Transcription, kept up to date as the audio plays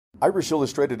Irish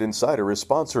Illustrated Insider is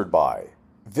sponsored by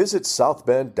Visit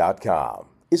Southbend.com.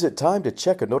 Is it time to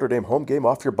check a Notre Dame home game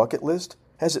off your bucket list?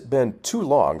 Has it been too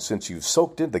long since you've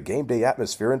soaked in the game day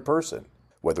atmosphere in person?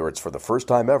 Whether it's for the first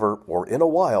time ever or in a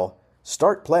while,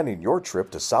 start planning your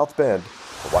trip to South Bend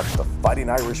to watch the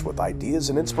Fighting Irish with ideas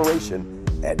and inspiration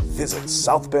at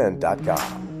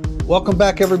visitsouthbend.com. Welcome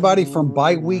back, everybody, from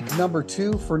bye week number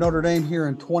 2 for Notre Dame here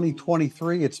in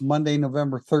 2023. It's Monday,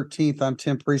 November 13th. I'm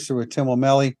Tim Priester with Tim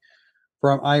O'Malley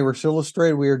from Irish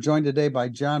Illustrated. We are joined today by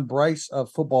John Bryce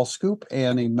of Football Scoop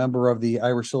and a member of the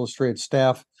Irish Illustrated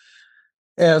staff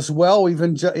as well. We've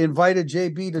invited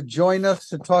JB to join us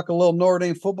to talk a little Notre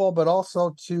Dame football, but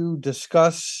also to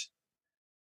discuss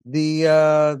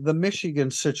the Michigan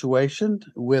situation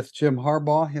with Jim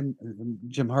Harbaugh.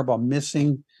 Jim Harbaugh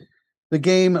missing the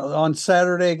game on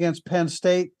Saturday against Penn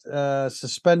State,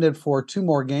 suspended for 2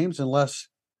 more games unless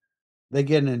they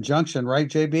get an injunction, right,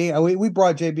 JB? We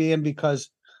brought JB in because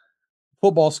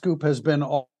Football Scoop has been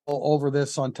all over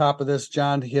this. On top of this,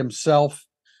 John himself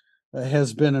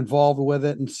has been involved with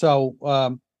it. And so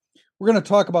we're going to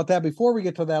talk about that. Before we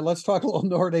get to that, let's talk a little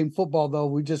Notre Dame football, though.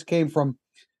 We just came from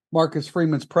Marcus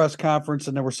Freeman's press conference,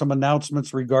 and there were some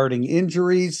announcements regarding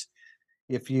injuries.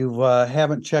 If you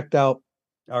haven't checked out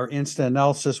our instant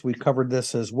analysis, we covered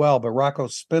this as well, but Rocco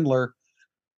Spindler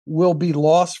will be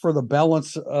lost for the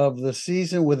balance of the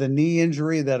season with a knee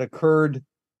injury that occurred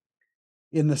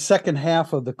in the second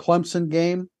half of the Clemson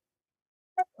game.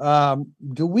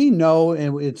 Do we know,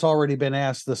 and it's already been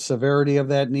asked, the severity of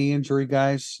that knee injury,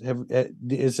 guys?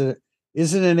 Is it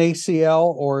an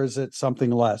ACL or is it something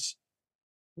less?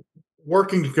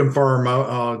 Working to confirm.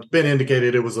 It's been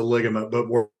indicated it was a ligament, but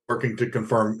we're working to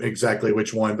confirm exactly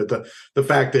which one. But the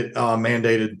fact that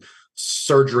mandated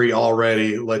surgery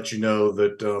already lets you know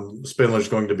that Spindler's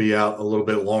going to be out a little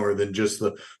bit longer than just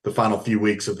the final few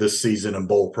weeks of this season and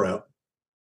bowl prep.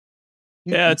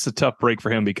 Yeah, it's a tough break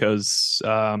for him because,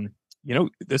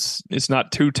 this it's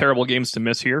not 2 terrible games to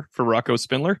miss here for Rocco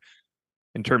Spindler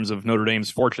in terms of Notre Dame's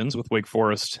fortunes with Wake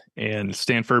Forest and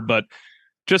Stanford, but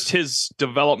just his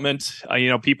development.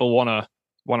 People want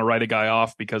to write a guy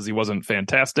off because he wasn't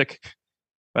fantastic.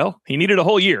 Well, he needed a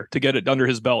whole year to get it under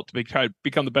his belt to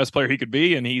become the best player he could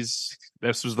be, and this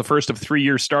was the first of 3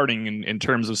 years starting in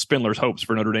terms of Spindler's hopes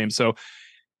for Notre Dame. So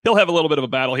he'll have a little bit of a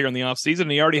battle here in the offseason,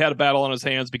 and he already had a battle on his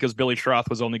hands because Billy Schroth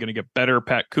was only going to get better.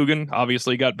 Pat Coogan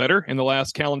obviously got better in the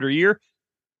last calendar year.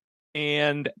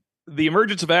 And the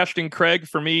emergence of Ashton Craig,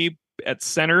 for me, at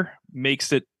center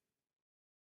makes it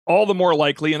all the more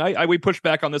likely, and we pushed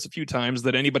back on this a few times,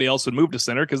 that anybody else would move to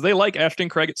center because they like Ashton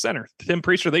Craig at center. Tim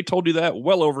Priester, they told you that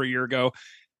well over a year ago.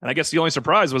 And I guess the only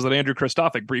surprise was that Andrew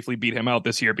Kristofic briefly beat him out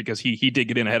this year because he did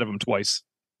get in ahead of him twice.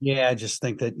 Yeah, I just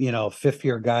think that,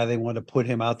 fifth-year guy, they wanted to put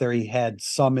him out there. He had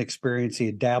some experience. He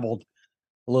had dabbled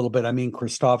a little bit. I mean,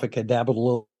 Kristofic had dabbled a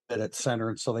little bit at center,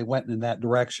 and so they went in that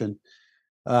direction.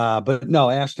 But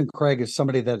no, Ashton Craig is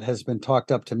somebody that has been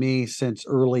talked up to me since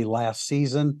early last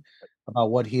season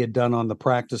about what he had done on the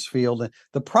practice field. And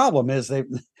the problem is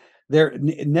they're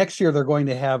next year they're going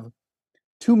to have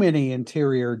too many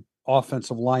interior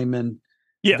offensive linemen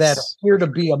that appear to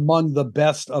be among the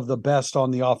best of the best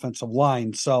on the offensive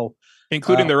line. So,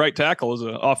 including their right tackle as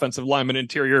an offensive lineman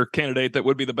interior candidate that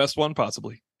would be the best one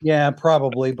possibly. Yeah,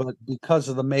 probably, but because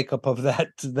of the makeup of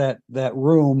that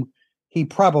room, he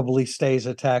probably stays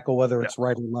a tackle, whether it's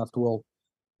right or left.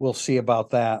 We'll see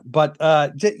about that. But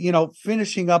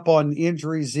finishing up on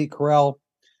injuries, Zeke Correll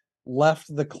left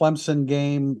the Clemson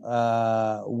game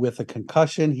with a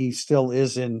concussion. He still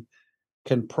is in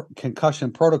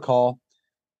concussion protocol.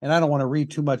 And I don't want to read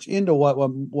too much into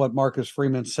what Marcus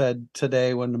Freeman said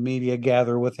today when the media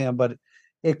gathered with him, but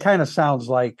it kind of sounds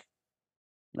like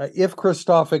if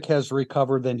Kristofic has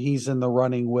recovered, then he's in the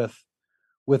running with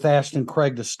Ashton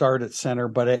Craig to start at center.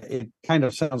 But it kind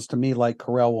of sounds to me like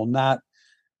Correll will not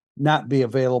be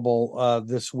available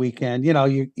this weekend.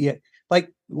 I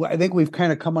think we've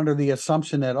kind of come under the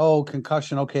assumption that,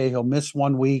 concussion, okay, he'll miss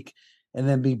 1 week and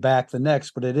then be back the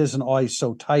next, but it isn't always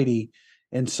so tidy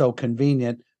and so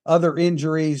convenient. Other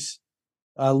injuries,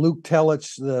 Luke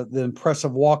Telich, the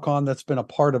impressive walk-on that's been a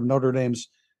part of Notre Dame's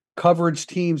coverage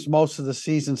teams most of the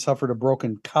season, suffered a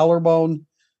broken collarbone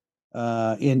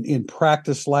in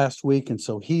practice last week, and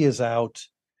so he is out.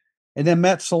 And then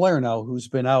Matt Salerno, who's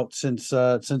been out since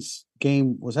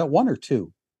game, was that 1 or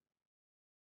 2?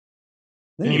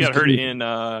 He got hurt in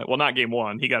not game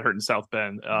 1. He got hurt in South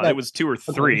Bend. It was 2 or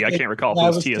 3. I can't recall if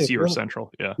it was TSU or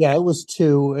Central. Yeah, it was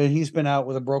 2, and he's been out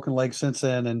with a broken leg since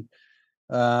then. And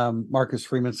Marcus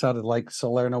Freeman sounded like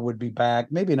Salerno would be back,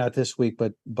 maybe not this week,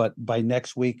 but by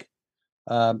next week,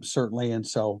 certainly. And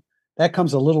so that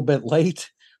comes a little bit late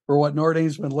for what Notre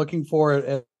Dame's been looking for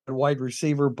at wide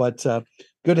receiver, but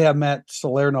good to have Matt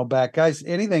Salerno back. Guys,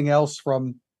 anything else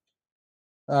from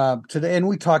today? And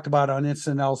we talked about on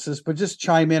instant analysis, but just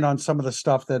chime in on some of the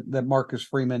stuff that Marcus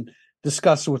Freeman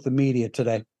discussed with the media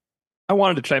today. I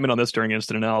wanted to chime in on this during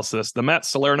instant analysis. The Matt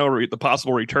Salerno, the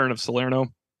possible return of Salerno.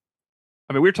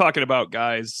 I mean, we're talking about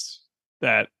guys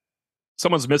that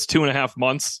someone's missed 2.5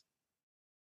 months.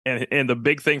 And the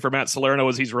big thing for Matt Salerno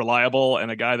is he's reliable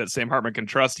and a guy that Sam Hartman can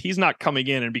trust. He's not coming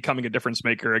in and becoming a difference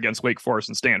maker against Wake Forest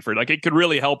and Stanford. Like, it could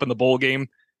really help in the bowl game,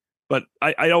 but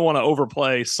I don't want to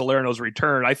overplay Salerno's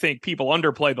return. I think people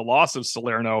underplay the loss of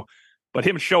Salerno, but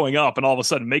him showing up and all of a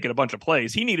sudden making a bunch of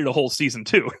plays, he needed a whole season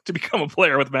too to become a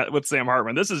player with Sam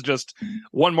Hartman. This is just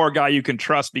one more guy you can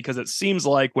trust, because it seems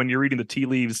like when you're reading the tea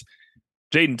leaves,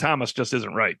 Jaden Thomas just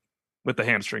isn't right with the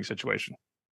hamstring situation.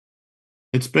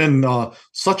 It's been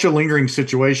such a lingering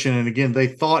situation. And again, they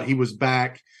thought he was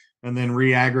back and then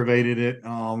re-aggravated it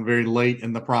very late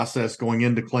in the process going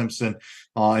into Clemson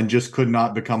and just could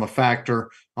not become a factor.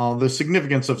 The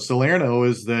significance of Salerno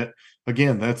is that,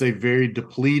 again, that's a very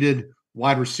depleted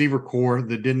wide receiver core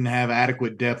that didn't have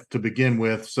adequate depth to begin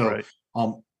with. So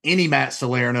right. Any Matt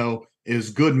Salerno is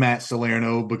good Matt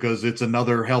Salerno, because it's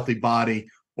another healthy body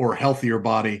or healthier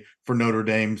body for Notre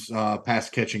Dame's pass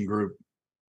catching group.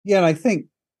 Yeah, and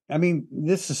I mean,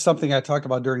 this is something I talked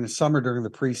about during the summer, during the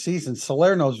preseason.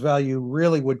 Salerno's value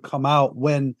really would come out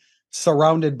when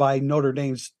surrounded by Notre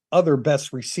Dame's other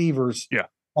best receivers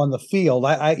on the field.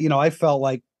 I felt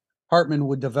like Hartman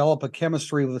would develop a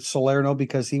chemistry with Salerno,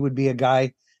 because he would be a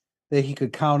guy that he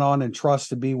could count on and trust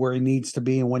to be where he needs to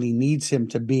be and when he needs him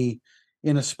to be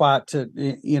in a spot to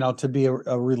be a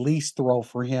release throw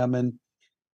for him. And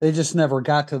they just never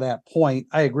got to that point.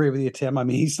 I agree with you, Tim. I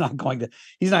mean, he's not going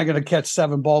to catch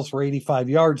 7 balls for 85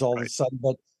 yards all of a sudden,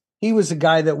 but he was a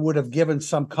guy that would have given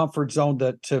some comfort zone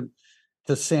to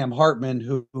Sam Hartman,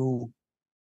 who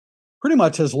pretty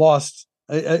much has lost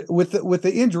with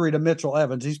the injury to Mitchell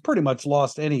Evans. He's pretty much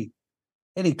lost any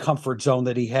comfort zone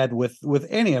that he had with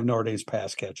any of Notre Dame's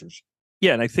pass catchers.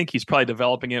 Yeah, and I think he's probably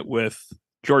developing it with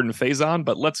Jordan Faison,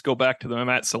 but let's go back to the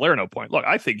Matt Salerno point. Look,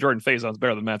 I think Jordan Faison's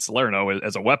better than Matt Salerno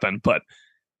as a weapon, but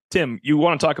Tim, you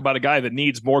want to talk about a guy that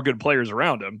needs more good players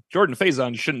around him. Jordan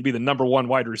Faison shouldn't be the number 1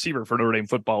 wide receiver for Notre Dame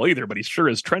football either, but he sure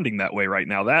is trending that way right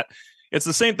now. It's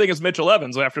the same thing as Mitchell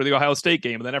Evans after the Ohio State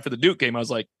game, and then after the Duke game, I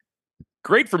was like,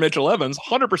 great for Mitchell Evans,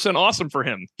 100% awesome for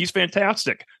him. He's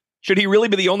fantastic. Should he really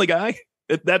be the only guy?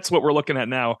 That's what we're looking at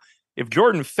now. If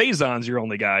Jordan Faison's your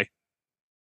only guy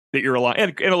that you're relying,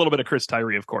 and a little bit of Chris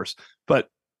Tyree, of course, but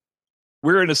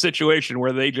we're in a situation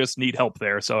where they just need help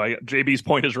there. So JB's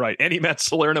point is right. Any Matt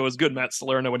Salerno is good Matt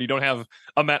Salerno when you don't have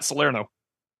a Matt Salerno.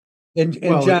 And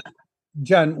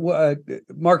John,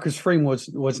 Marcus Freeman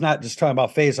was not just talking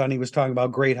about Faison. He was talking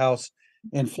about Greathouse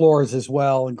and Flores as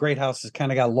well. And Greathouse has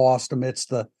kind of got lost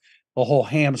amidst the whole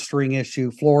hamstring issue.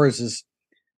 Flores is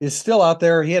still out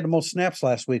there. He had the most snaps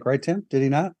last week, right, Tim? Did he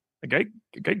not?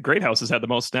 Greathouse has had the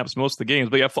most snaps most of the games,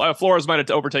 but yeah, Flores might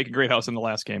have overtaken Greathouse in the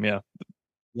last game.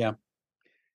 Yeah.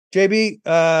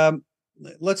 JB,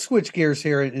 let's switch gears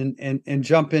here and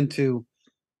jump into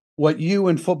what you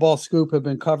and Football Scoop have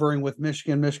been covering with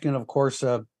Michigan. Michigan, of course,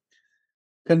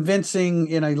 convincing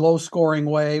in a low scoring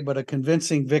way, but a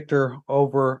convincing victor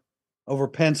over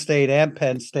Penn State at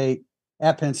Penn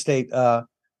State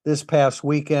this past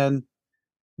weekend.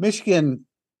 Michigan,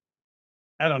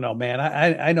 I don't know, man.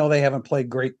 I know they haven't played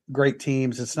great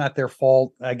teams. It's not their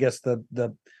fault. I guess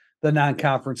the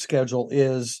non-conference schedule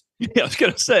is. Yeah, I was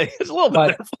gonna say it's a little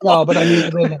bit their fault. No, but I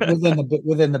mean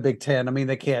within the Big Ten. I mean,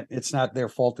 they can't. It's not their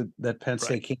fault that Penn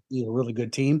State can't be a really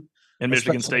good team. And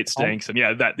Michigan State stinks. And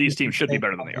these teams should be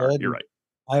better than they are. You're right.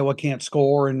 Iowa can't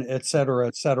score, and et cetera,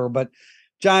 et cetera. But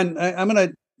John, I'm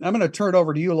gonna turn it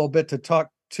over to you a little bit to talk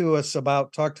to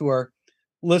our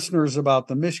listeners about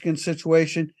the Michigan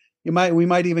situation. We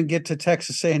might even get to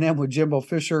Texas A&M with Jimbo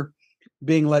Fisher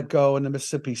being let go, and the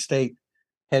Mississippi State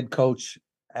head coach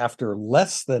after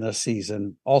less than a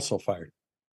season also fired.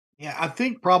 Yeah, I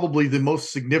think probably the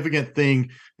most significant thing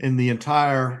in the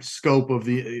entire scope of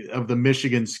the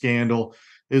Michigan scandal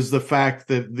is the fact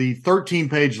that the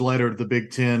 13-page letter the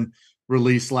Big Ten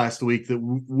released last week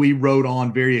that we wrote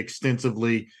on very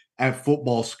extensively at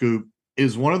Football Scoop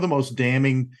is one of the most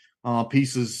damning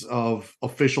pieces of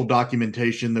official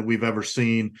documentation that we've ever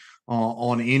seen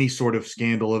on any sort of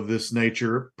scandal of this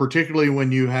nature, particularly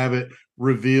when you have it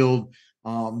revealed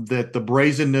that the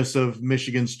brazenness of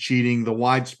Michigan's cheating, the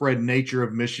widespread nature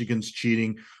of Michigan's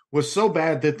cheating was so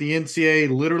bad that the NCAA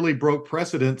literally broke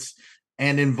precedents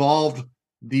and involved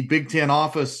the Big Ten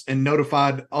office and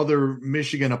notified other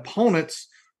Michigan opponents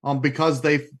because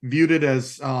they viewed it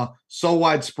as so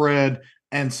widespread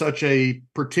and such a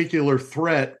particular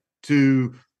threat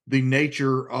to the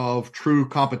nature of true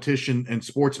competition and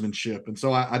sportsmanship. And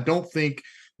so I don't think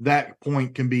that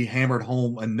point can be hammered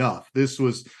home enough. This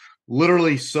was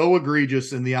literally so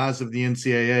egregious in the eyes of the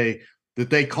NCAA that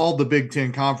they called the Big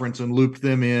Ten Conference and looped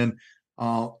them in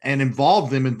and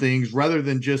involved them in things rather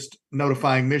than just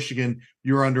notifying Michigan,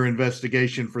 you're under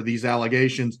investigation for these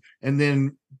allegations, and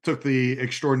then took the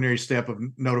extraordinary step of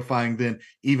notifying then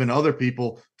even other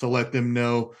people to let them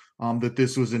know that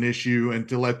this was an issue and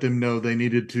to let them know they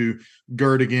needed to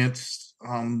gird against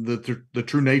the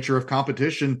true nature of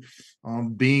competition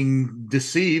being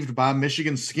deceived by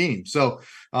Michigan's scheme. So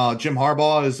Jim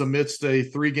Harbaugh is amidst a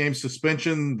 3-game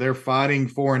suspension. They're fighting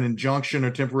for an injunction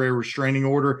or temporary restraining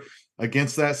order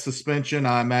against that suspension.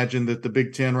 I imagine that the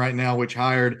Big Ten right now, which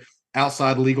hired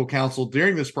outside legal counsel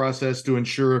during this process to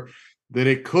ensure that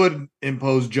it could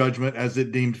impose judgment as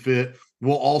it deemed fit,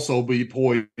 will also be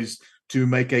poised to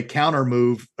make a counter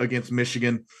move against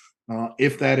Michigan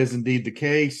if that is indeed the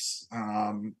case.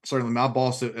 Certainly my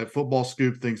boss at Football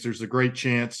Scoop thinks there's a great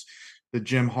chance that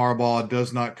Jim Harbaugh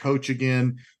does not coach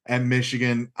again at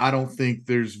Michigan. I don't think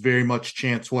there's very much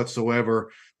chance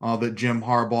whatsoever that Jim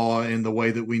Harbaugh, in the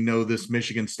way that we know this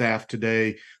Michigan staff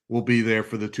today, will be there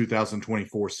for the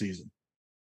 2024 season.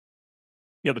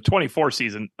 Yeah, the 24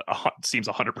 season seems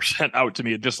 100% out to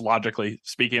me, just logically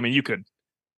speaking. I mean, you could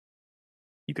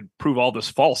prove all this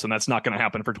false, and that's not going to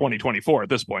happen for 2024 at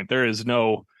this point. There is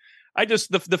no,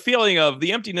 the feeling of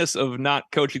the emptiness of not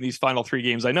coaching these final 3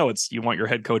 games. I know it's, you want your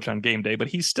head coach on game day, but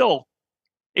he's still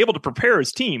able to prepare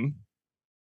his team.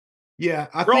 Yeah,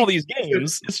 for all these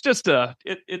games. It's just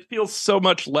it feels so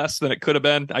much less than it could have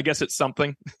been. I guess it's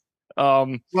something.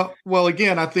 Well,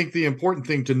 again, I think the important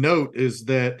thing to note is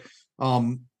that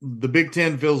the Big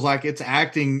Ten feels like it's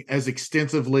acting as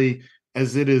extensively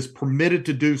as it is permitted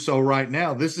to do so right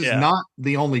now. This is not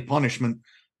the only punishment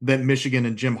that Michigan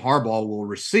and Jim Harbaugh will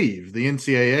receive. The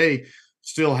NCAA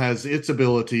still has its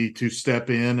ability to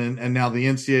step in, and now the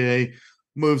NCAA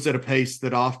moves at a pace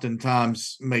that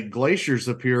oftentimes make glaciers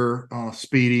appear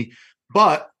speedy.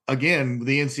 But again,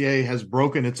 the NCAA has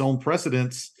broken its own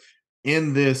precedents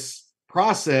in this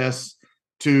process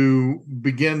to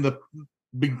begin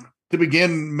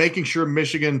making sure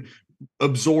Michigan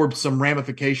absorbs some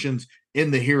ramifications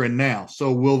in the here and now.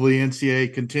 So will the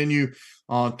NCAA continue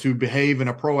to behave in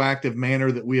a proactive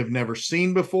manner that we have never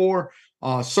seen before?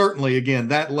 Certainly, again,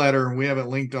 that letter, we have it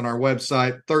linked on our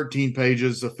website, 13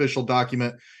 pages, official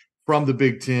document from the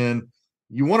Big Ten.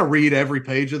 You want to read every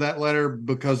page of that letter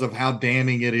because of how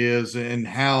damning it is and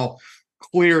how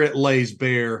clear it lays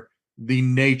bare the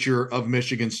nature of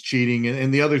Michigan's cheating.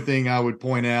 And the other thing I would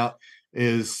point out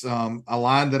is a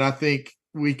line that I think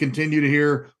we continue to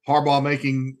hear Harbaugh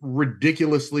making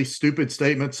ridiculously stupid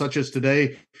statements, such as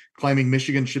today, claiming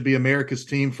Michigan should be America's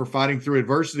team for fighting through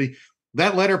adversity.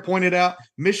 That letter pointed out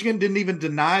Michigan didn't even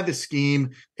deny the scheme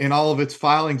in all of its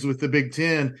filings with the Big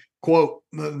Ten. Quote,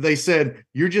 they said,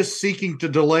 you're just seeking to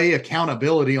delay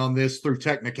accountability on this through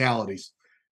technicalities.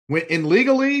 When in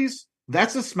legalese,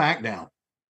 that's a smackdown.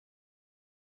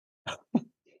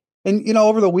 And,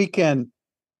 over the weekend,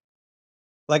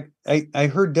 like I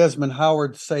heard Desmond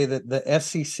Howard say that the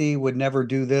SEC would never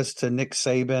do this to Nick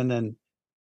Saban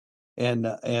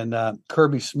and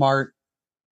Kirby Smart.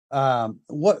 John,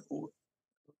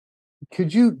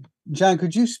 could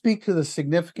you speak to the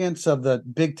significance of the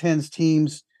Big Ten's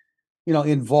teams,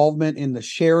 involvement in the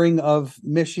sharing of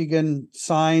Michigan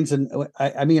signs? And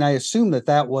I mean, I assume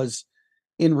that was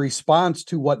in response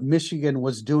to what Michigan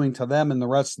was doing to them and the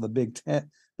rest of the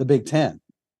Big Ten.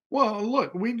 Well,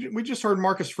 look, we just heard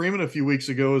Marcus Freeman a few weeks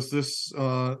ago as this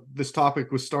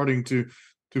topic was starting to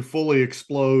fully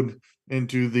explode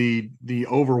into the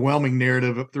overwhelming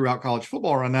narrative throughout college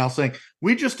football right now, saying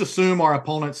we just assume our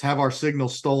opponents have our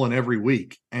signals stolen every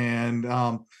week. And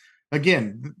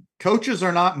again, coaches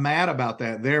are not mad about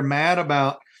that. They're mad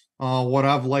about what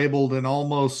I've labeled an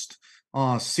almost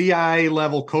CIA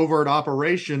level covert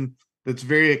operation that's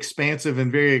very expansive and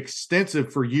very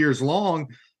extensive for years long,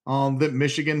 that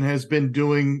Michigan has been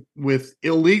doing with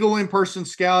illegal in-person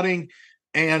scouting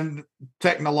and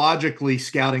technologically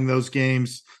scouting those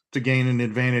games to gain an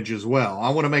advantage as well. I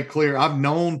want to make clear, I've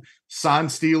known sign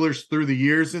stealers through the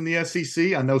years in the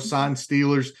SEC. I know sign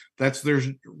stealers, that's their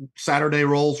Saturday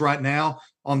roles right now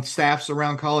on staffs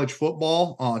around college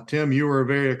football. Tim, you were a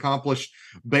very accomplished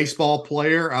baseball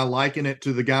player. I liken it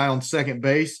to the guy on second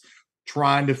base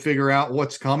trying to figure out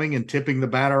what's coming and tipping the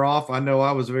batter off. I know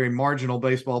I was a very marginal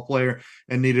baseball player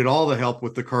and needed all the help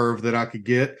with the curve that I could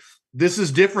get. This is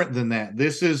different than that.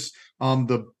 This is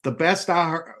the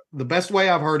best way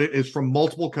I've heard it is from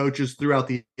multiple coaches throughout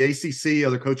the ACC,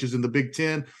 other coaches in the Big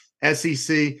Ten,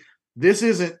 SEC. This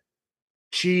isn't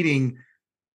cheating.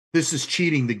 This is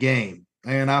cheating the game.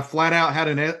 And I flat out had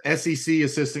an SEC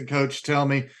assistant coach tell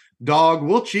me, "Dog,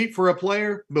 we'll cheat for a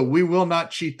player, but we will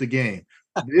not cheat the game."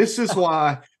 This is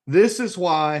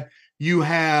why you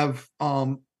have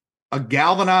a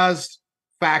galvanized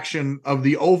faction of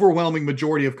the overwhelming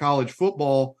majority of college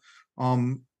football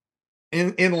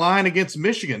in line against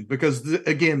Michigan, because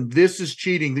again, this is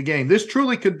cheating the game. This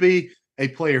truly could be a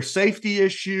player safety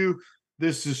issue.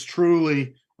 This is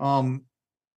truly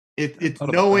it's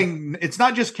knowing, it's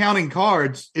not just counting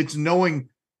cards, it's knowing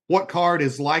what card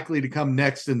is likely to come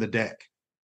next in the deck.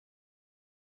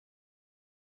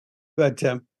 Go ahead,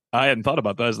 Tim. I hadn't thought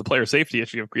about that as the player safety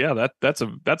issue. Yeah,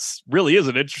 that's really is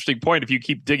an interesting point if you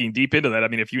keep digging deep into that. I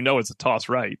mean, if you know it's a toss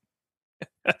right,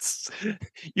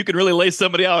 you can really lay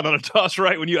somebody out on a toss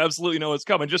right when you absolutely know it's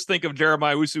coming. Just think of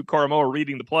Jeremiah Usu-Koromoa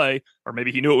reading the play, or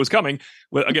maybe he knew it was coming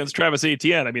against Travis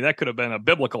Etienne. I mean, that could have been a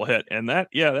biblical hit. And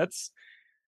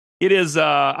it is.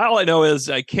 All I know is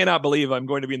I cannot believe I'm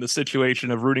going to be in the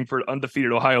situation of rooting for an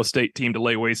undefeated Ohio State team to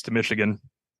lay waste to Michigan.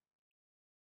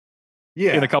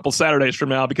 Yeah, in a couple Saturdays from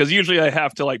now, because usually I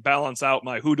have to like balance out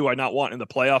my who do I not want in the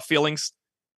playoff feelings.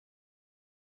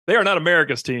 They are not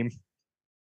America's team.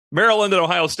 Maryland and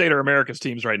Ohio State are America's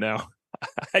teams right now.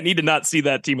 I need to not see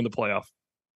that team in the playoff.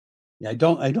 Yeah,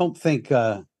 I don't think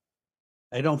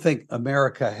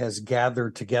America has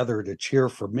gathered together to cheer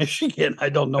for Michigan. I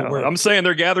don't know where. I'm saying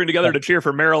they're gathering together to cheer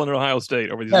for Maryland and Ohio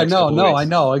State over these. Yeah, next couple weeks. I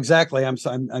know exactly.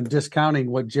 I'm discounting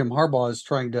what Jim Harbaugh is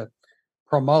trying to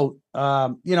promote.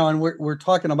 And we're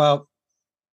talking about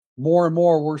more and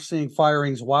more. We're seeing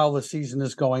firings while the season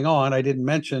is going on. I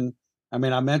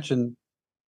mentioned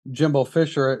Jimbo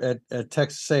Fisher at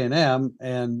Texas A&M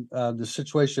and the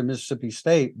situation in Mississippi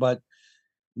State, but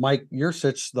Mike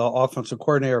Yurcich, the offensive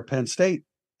coordinator of Penn State,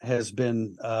 has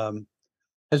been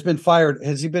fired.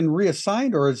 Has he been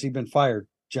reassigned or has he been fired,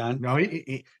 John? No,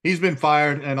 he's been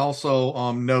fired. And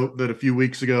also note that a few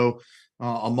weeks ago,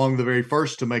 among the very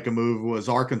first to make a move was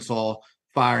Arkansas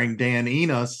firing Dan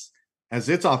Enos as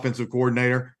its offensive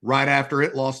coordinator right after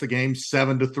it lost the game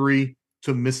 7-3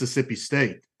 to Mississippi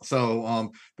State.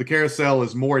 So the carousel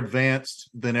is more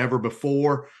advanced than ever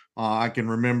before. I can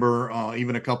remember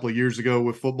even a couple of years ago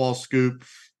with Football Scoop,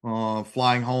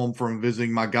 flying home from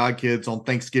visiting my godkids on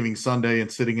Thanksgiving Sunday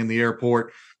and sitting in the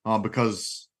airport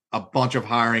because a bunch of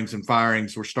hirings and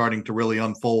firings were starting to really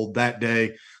unfold that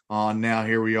day. Now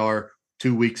here we are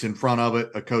 2 weeks in front of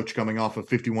it, a coach coming off a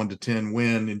 51-10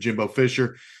 win in Jimbo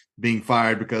Fisher being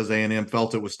fired because A&M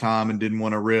felt it was time and didn't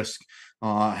want to risk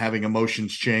having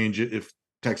emotions change if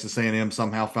Texas A&M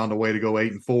somehow found a way to go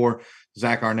 8-4.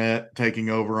 Zach Arnett taking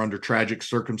over under tragic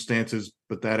circumstances,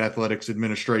 but that athletics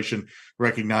administration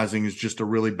recognizing is just a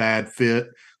really bad fit.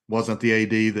 Wasn't the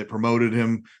AD that promoted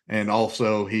him. And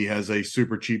also he has a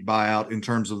super cheap buyout in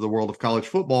terms of the world of college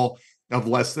football of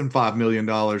less than $5 million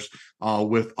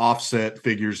with offset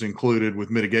figures included, with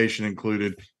mitigation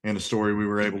included, and a story we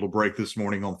were able to break this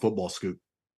morning on Football Scoop.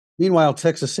 Meanwhile,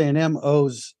 Texas A&M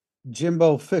owes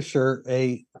Jimbo Fisher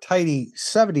a tidy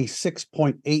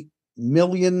 $76.8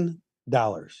 million.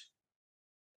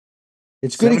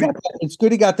 It's good. It's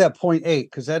good he got that 0.8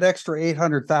 because that extra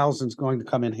 800,000 is going to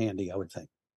come in handy, I would think.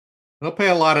 They'll pay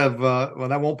a lot of.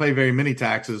 That won't pay very many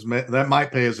taxes. That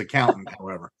might pay his accountant,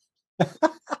 however.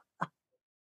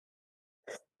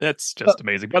 That's just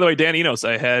amazing. By the way, Dan Enos,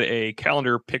 I had a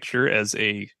calendar picture as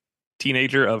a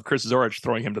teenager of Chris Zorich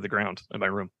throwing him to the ground in my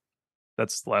room.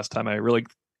 That's the last time I really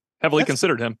heavily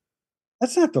considered him.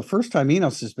 That's not the first time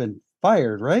Enos has been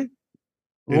fired, right?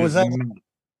 What was that?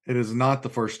 It is not the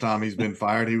first time he's been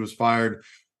fired. He was fired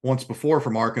once before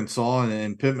from Arkansas,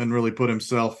 and Pittman really put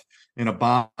himself in a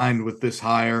bind with this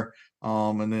hire.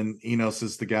 And then Enos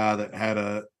is the guy that had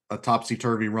a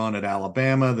topsy-turvy run at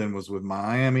Alabama, then was with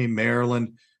Miami,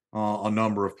 Maryland, a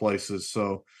number of places.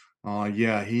 So,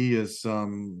 he is.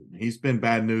 He's been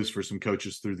bad news for some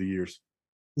coaches through the years.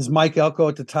 Is Mike Elko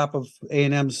at the top of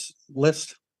A&M's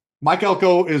list? Mike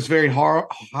Elko is very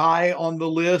high on the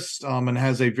list and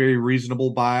has a very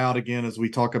reasonable buyout. Again, as we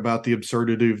talk about the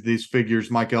absurdity of these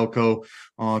figures, Mike Elko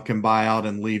can buy out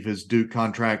and leave his Duke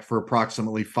contract for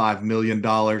approximately $5 million,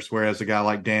 whereas a guy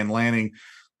like Dan Lanning,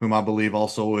 whom I believe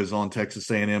also is on Texas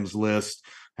A&M's list,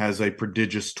 has a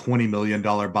prodigious $20 million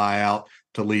buyout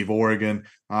to leave Oregon.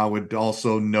 I would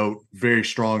also note very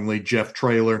strongly Jeff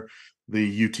Traylor,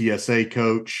 the UTSA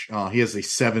coach. He has a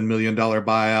 $7 million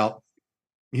buyout.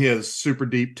 He has super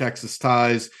deep Texas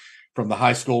ties from the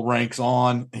high school ranks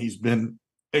on. He's been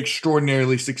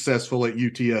extraordinarily successful at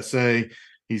UTSA.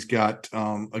 He's got,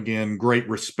 again, great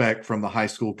respect from the high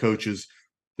school coaches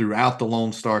throughout the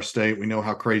Lone Star State. We know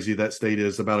how crazy that state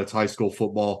is about its high school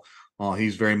football.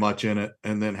 He's very much in it.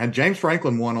 And then had James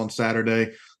Franklin won on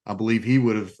Saturday, I believe he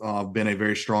would have been a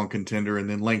very strong contender. And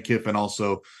then Lane Kiffin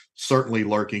also certainly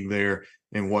lurking there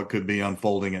in what could be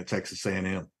unfolding at Texas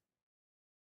A&M.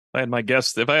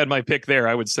 If I had my pick there,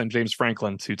 I would send James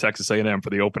Franklin to Texas A&M for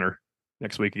the opener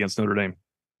next week against Notre Dame.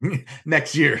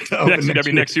 Next year.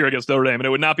 Next year against Notre Dame. And it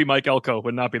would not be Mike Elko,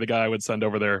 would not be the guy I would send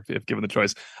over there if given the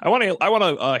choice. I want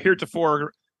to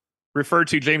heretofore refer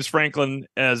to James Franklin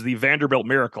as the Vanderbilt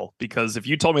miracle, because if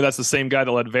you told me that's the same guy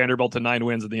that led Vanderbilt to 9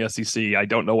 wins in the SEC, I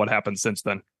don't know what happened since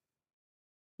then.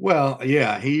 Well,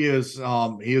 yeah, he is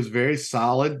very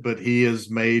solid, but he has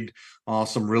made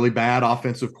some really bad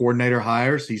offensive coordinator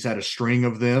hires. He's had a string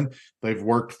of them. They've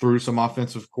worked through some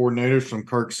offensive coordinators from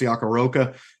Kirk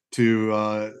Siakaroka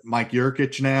to Mike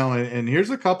Yurcich now. And here's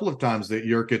a couple of times that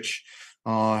Yurcich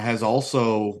has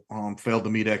also failed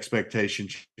to meet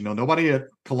expectations. You know, nobody at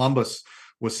Columbus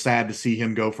was sad to see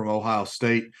him go from Ohio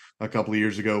State a couple of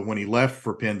years ago when he left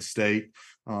for Penn State.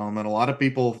 And a lot of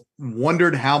people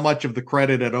wondered how much of the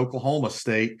credit at Oklahoma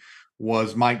State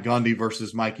was Mike Gundy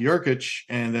versus Mike Yurcich.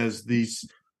 And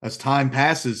as time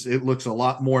passes, it looks a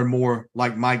lot more and more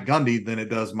like Mike Gundy than it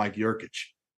does Mike Yurcich.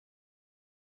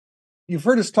 You've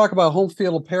heard us talk about home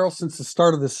field apparel since the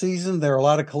start of the season. There are a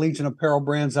lot of collegiate apparel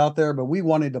brands out there, but we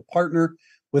wanted to partner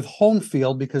with Home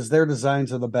Field because their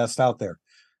designs are the best out there.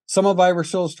 Some of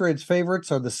Irish Illustrated's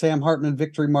favorites are the Sam Hartman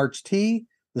Victory March tee,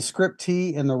 the script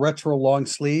tee, and the retro long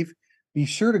sleeve. Be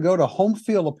sure to go to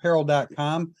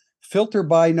homefieldapparel.com, filter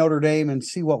by Notre Dame, and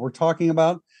see what we're talking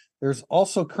about. There's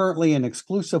also currently an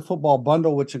exclusive football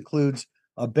bundle, which includes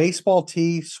a baseball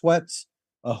tee, sweats,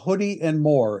 a hoodie, and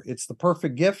more. It's the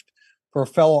perfect gift for a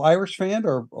fellow Irish fan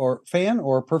or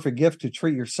a perfect gift to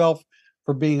treat yourself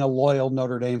for being a loyal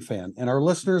Notre Dame fan. And our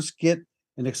listeners get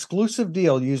an exclusive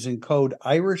deal using code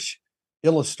Irish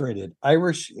Illustrated.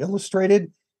 Irish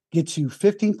Illustrated gets you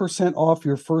 15% off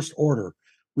your first order.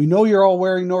 We know you're all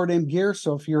wearing Notre Dame gear,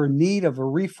 so if you're in need of a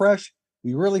refresh,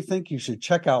 we really think you should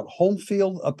check out Home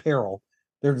Field Apparel.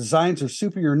 Their designs are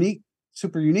super unique,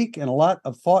 and a lot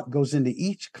of thought goes into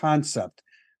each concept.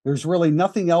 There's really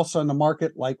nothing else on the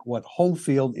market like what Home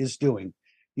Field is doing.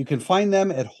 You can find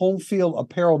them at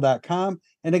homefieldapparel.com.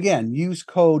 And again, use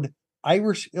code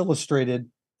Irish Illustrated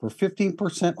for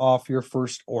 15% off your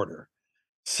first order.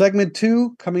 Segment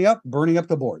 2 coming up, burning up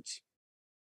the boards.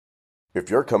 If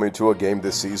you're coming to a game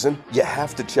this season, you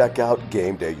have to check out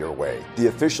Game Day Your Way, the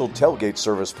official tailgate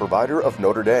service provider of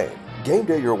Notre Dame. Game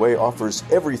Day Your Way offers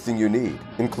everything you need,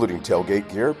 including tailgate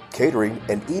gear, catering,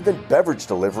 and even beverage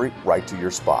delivery right to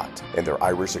your spot. And their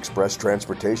Irish Express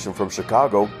transportation from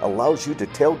Chicago allows you to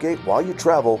tailgate while you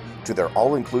travel to their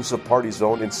all-inclusive party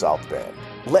zone in South Bend.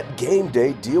 Let Game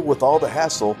Day deal with all the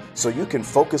hassle so you can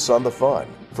focus on the fun.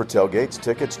 For tailgates,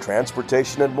 tickets,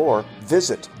 transportation, and more,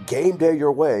 visit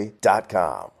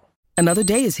GameDayYourWay.com. Another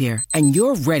day is here, and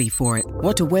you're ready for it.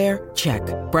 What to wear? Check.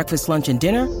 Breakfast, lunch, and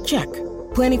dinner? Check.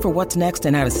 Planning for what's next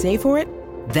and how to save for it?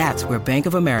 That's where Bank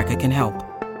of America can help.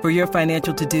 For your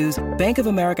financial to-dos, Bank of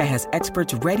America has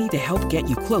experts ready to help get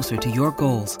you closer to your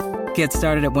goals. Get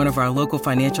started at one of our local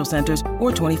financial centers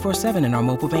or 24/7 in our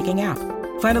mobile banking app.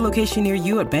 Find a location near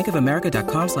you at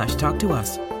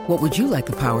bankofamerica.com/talktous. What would you like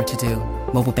the power to do?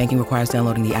 Mobile banking requires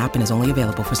downloading the app and is only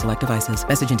available for select devices.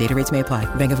 Message and data rates may apply.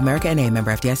 Bank of America N.A.,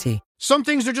 member FDIC. Some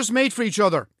things are just made for each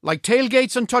other, like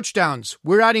tailgates and touchdowns.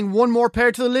 We're adding one more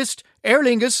pair to the list, Aer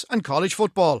Lingus and college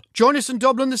football. Join us in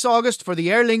Dublin this August for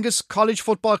the Aer Lingus College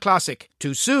Football Classic.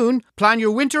 Too soon? Plan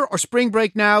your winter or spring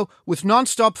break now with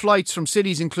non-stop flights from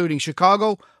cities including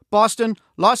Chicago, Boston,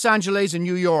 Los Angeles and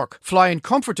New York. Fly in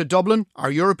comfort to Dublin,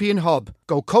 our European hub.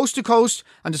 Go coast to coast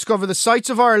and discover the sights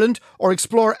of Ireland or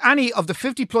explore any of the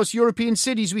 50 plus European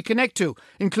cities we connect to,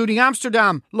 including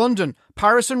Amsterdam, London,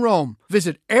 Paris and Rome.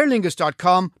 Visit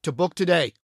airlingus.com to book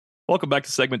today. Welcome back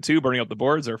to segment 2, Burning Up the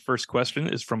Boards. Our first question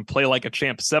is from Play Like a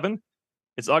Champ 7.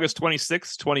 It's August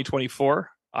 26, 2024.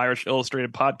 Irish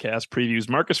Illustrated podcast previews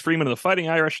Marcus Freeman of the Fighting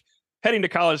Irish heading to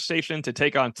College Station to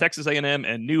take on Texas A&M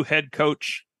and new head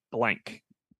coach blank.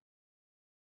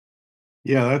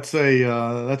 Yeah, that's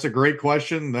a great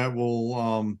question. That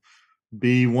will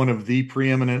be one of the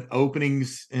preeminent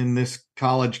openings in this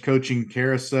college coaching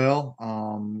carousel.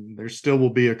 There still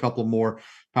will be a couple more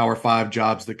Power 5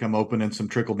 jobs that come open and some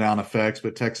trickle down effects,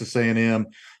 but Texas A&M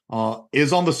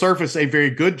is on the surface a very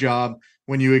good job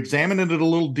When you examine it a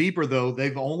little deeper, though,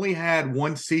 they've only had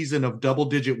one season of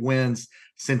double-digit wins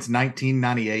since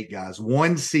 1998, guys.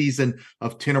 One season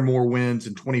of 10 or more wins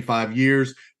in 25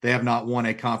 years. They have not won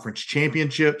a conference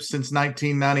championship since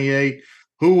 1998.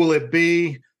 Who will it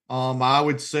be? I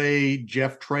would say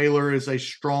Jeff Traylor is a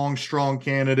strong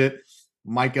candidate.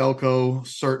 Mike Elko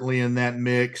certainly in that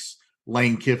mix.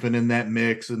 Lane Kiffin in that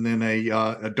mix. And then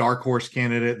a dark horse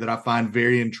candidate that I find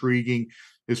very intriguing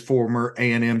is former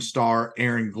A&M star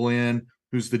Aaron Glenn,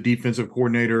 who's the defensive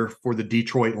coordinator for the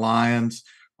Detroit Lions.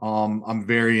 I'm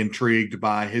very intrigued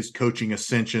by his coaching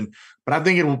ascension, but I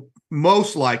think it will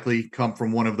most likely come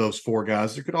from one of those four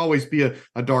guys. There could always be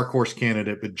a dark horse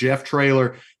candidate, but Jeff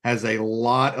Traylor has a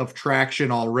lot of traction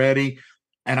already.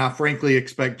 And I frankly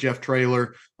expect Jeff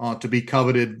Traylor to be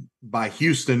coveted by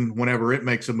Houston whenever it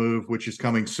makes a move, which is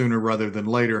coming sooner rather than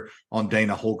later on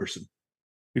Dana Holgorsen.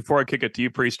 Before I kick it to you,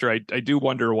 Priester, I do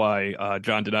wonder why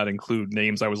John did not include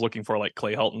names I was looking for, like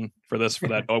Clay Helton, for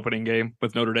that opening game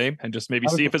with Notre Dame, and just maybe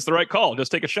see if it's the right call.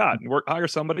 Just take a shot and hire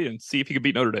somebody and see if you can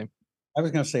beat Notre Dame. I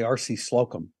was going to say R.C.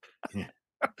 Slocum, Yeah.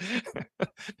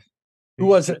 who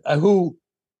was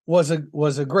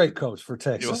a great coach for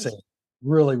Texas A&M.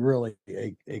 Really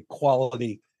a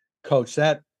quality coach.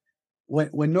 That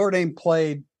when Notre Dame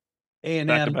played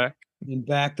A&M in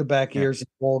back-to-back years in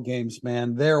bowl games,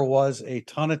 man, there was a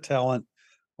ton of talent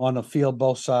on the field,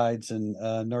 both sides, and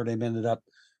Notre Dame ended up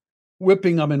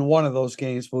whipping them in one of those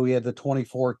games, but we had the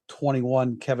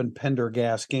 24-21 Kevin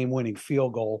Pendergast game-winning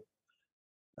field goal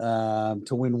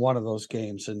to win one of those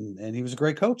games, and he was a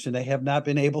great coach, and they have not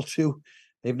been able to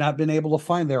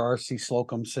find their RC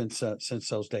Slocum since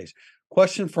those days.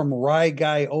 Question from Rye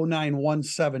Guy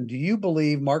 0917: do you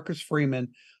believe Marcus Freeman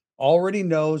already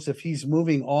knows if he's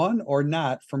moving on or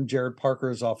not from Jared Parker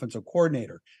as offensive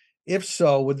coordinator? If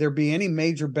so, would there be any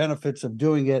major benefits of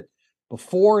doing it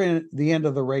before the end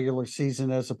of the regular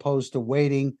season as opposed to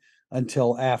waiting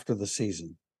until after the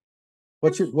season?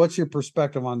 What's your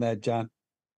perspective on that, John?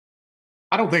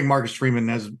 I don't think Marcus Freeman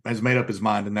has made up his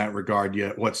mind in that regard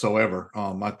yet whatsoever.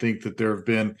 I think that there have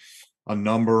been a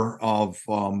number of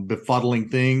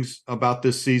befuddling things about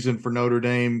this season for Notre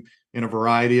Dame in a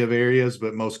variety of areas,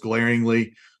 but most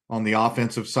glaringly on the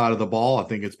offensive side of the ball. I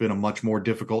think it's been a much more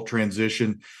difficult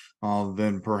transition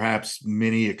than perhaps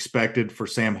many expected for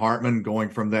Sam Hartman, going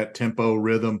from that tempo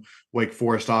rhythm Wake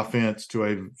Forest offense to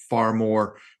a far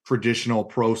more traditional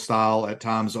pro style, at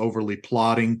times overly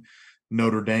plodding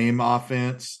Notre Dame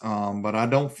offense. But I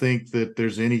don't think that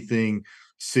there's anything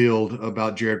sealed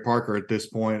about Jared Parker at this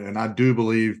point. And I do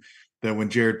believe that when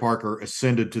Jared Parker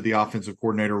ascended to the offensive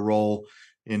coordinator role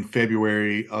in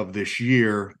February of this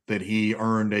year, that he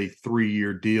earned a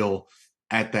 3-year deal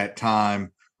at that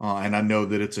time. And I know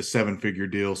that it's a 7-figure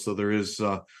deal. So there is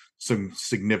some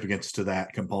significance to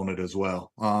that component as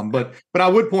well. But I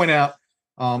would point out,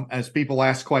 as people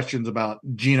ask questions about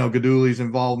Gino Guidugli's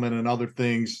involvement and other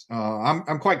things,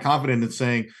 I'm quite confident in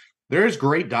saying there is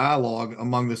great dialogue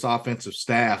among this offensive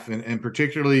staff, and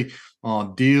particularly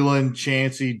Dylan,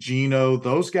 Chancey, Gino.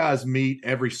 Those guys meet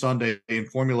every Sunday and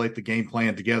formulate the game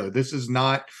plan together. This is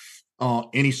not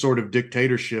any sort of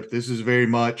dictatorship. This is very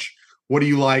much, what do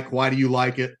you like? Why do you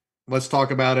like it? Let's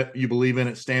talk about it. You believe in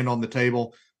it. Stand on the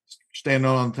table. Stand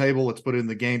on the table. Let's put it in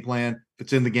the game plan. If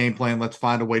it's in the game plan, let's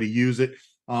find a way to use it.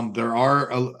 There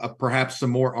are perhaps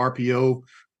some more RPO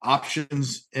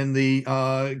options in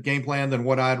the game plan than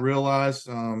what I'd realized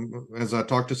as I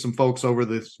talked to some folks over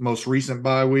this most recent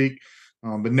bye week.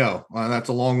 But no, that's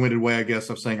a long-winded way, I guess,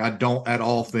 of saying I don't at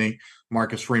all think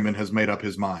Marcus Freeman has made up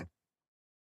his mind.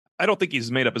 I don't think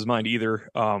he's made up his mind either.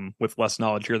 With less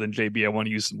knowledge here than JB, I want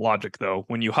to use some logic, though.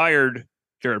 When you hired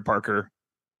Jared Parker,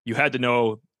 you had to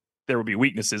know there would be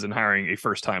weaknesses in hiring a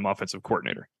first-time offensive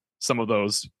coordinator. Some of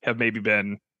those have maybe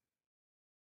been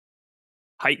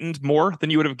heightened more than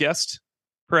you would have guessed,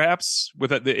 perhaps, with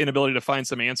the inability to find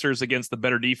some answers against the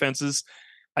better defenses.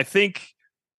 I think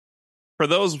for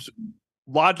those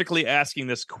logically asking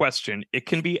this question, it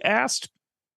can be asked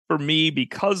for me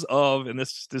because of, and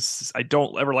this I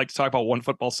don't ever like to talk about one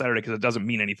football Saturday because it doesn't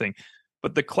mean anything,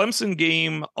 but the Clemson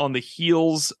game on the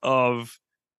heels of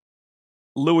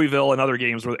Louisville and other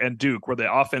games and Duke, where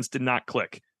the offense did not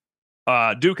click.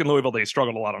 Duke and Louisville, they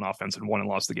struggled a lot on offense and won and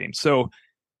lost the game. So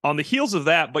on the heels of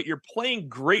that, but you're playing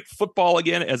great football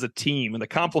again as a team in the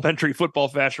complementary football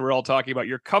fashion we're all talking about.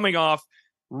 You're coming off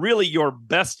really your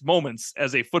best moments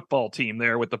as a football team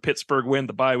there with the Pittsburgh win,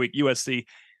 the bye week, USC.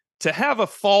 To have a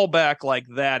fallback like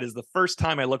that is the first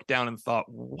time I looked down and thought,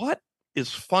 what is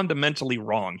fundamentally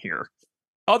wrong here?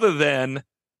 Other than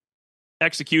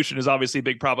execution is obviously a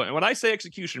big problem. And when I say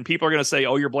execution, people are going to say,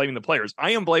 oh, you're blaming the players.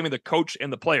 I am blaming the coach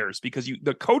and the players, because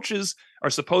the coaches are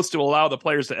supposed to allow the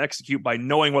players to execute by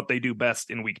knowing what they do best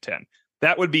in week 10.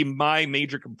 That would be my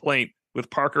major complaint with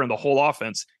Parker and the whole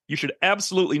offense. You should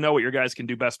absolutely know what your guys can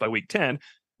do best by week 10.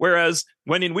 Whereas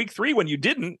when in week 3, when you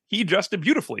didn't, he adjusted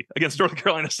beautifully against North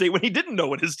Carolina State when he didn't know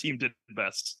what his team did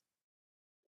best.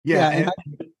 Yeah.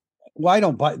 I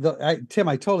don't buy Tim,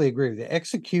 I totally agree with you.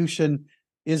 Execution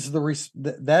is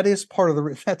that is part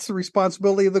of that's the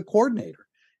responsibility of the coordinator.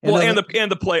 And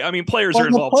the play. I mean, players are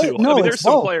involved too. No, there's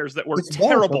some both. players that were It's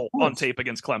terrible both, on tape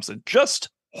against Clemson, just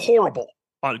horrible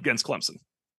against Clemson.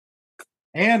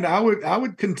 And I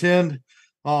would contend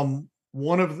and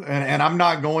I'm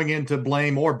not going into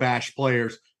blame or bash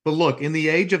players, but look, in the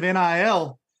age of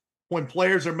NIL, when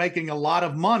players are making a lot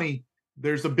of money,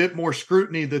 there's a bit more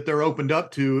scrutiny that they're opened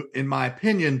up to, in my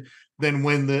opinion, than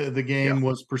when the game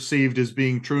was perceived as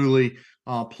being truly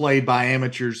played by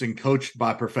amateurs and coached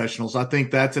by professionals. I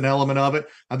think that's an element of it.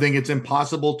 I think it's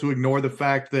impossible to ignore the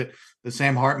fact that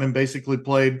Sam Hartman basically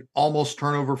played almost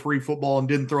turnover-free football and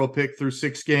didn't throw a pick through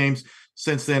 6 games.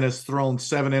 Since then has thrown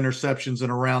 7 interceptions in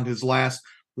around his last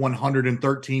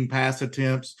 113 pass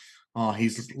attempts.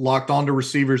 He's locked onto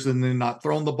receivers and then not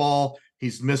thrown the ball.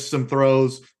 He's missed some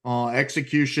throws.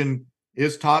 Execution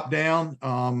is top down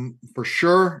for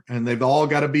sure, and they've all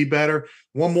got to be better.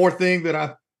 One more thing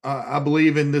that I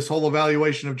believe in this whole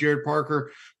evaluation of Jared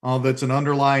Parker that's an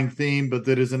underlying theme, but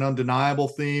that is an undeniable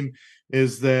theme,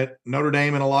 is that Notre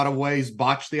Dame in a lot of ways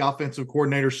botched the offensive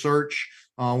coordinator search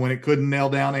when it couldn't nail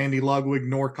down Andy Ludwig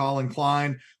nor Colin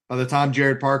Klein. By the time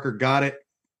Jared Parker got it,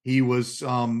 he was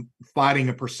fighting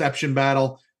a perception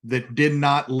battle that did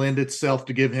not lend itself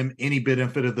to give him any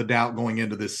benefit of the doubt going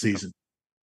into this season.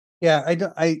 Yeah,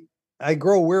 I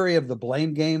grow weary of the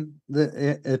blame game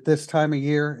at this time of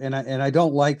year, and I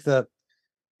don't like the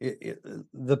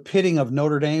pitting of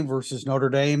Notre Dame versus Notre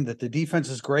Dame, that the defense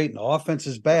is great and the offense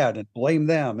is bad, and blame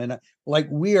them. And like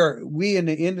we in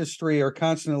the industry are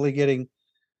constantly getting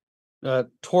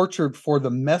tortured for the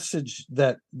message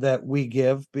that we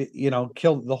give,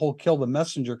 kill the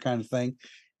messenger kind of thing.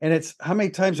 And it's, how many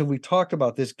times have we talked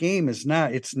about this game it's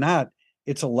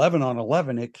 11 on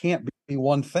 11. It can't be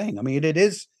one thing. I mean, it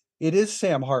is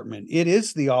Sam Hartman. It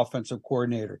is the offensive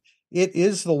coordinator. It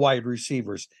is the wide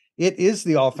receivers. It is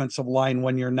the offensive line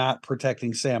when you're not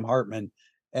protecting Sam Hartman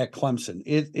at Clemson.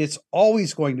 It's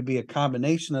always going to be a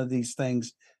combination of these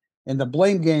things. And the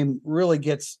blame game really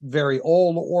gets very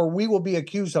old, or we will be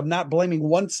accused of not blaming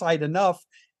one side enough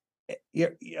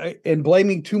and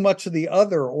blaming too much of the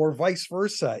other, or vice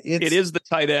versa. It is the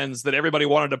tight ends that everybody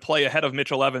wanted to play ahead of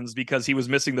Mitchell Evans because he was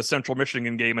missing the Central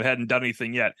Michigan game and hadn't done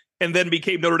anything yet, and then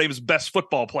became Notre Dame's best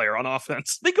football player on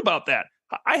offense. Think about that.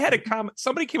 I had a comment.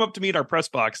 Somebody came up to me in our press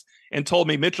box and told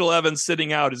me Mitchell Evans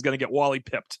sitting out is going to get Wally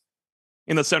pipped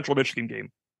in the Central Michigan game.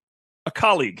 A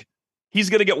colleague. He's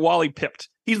going to get Wally pipped.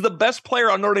 He's the best player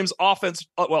on Notre Dame's offense.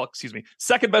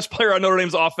 Second best player on Notre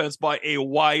Dame's offense by a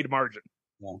wide margin.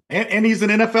 Yeah. And he's an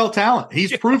NFL talent.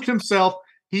 He's proved himself.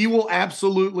 He will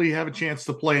absolutely have a chance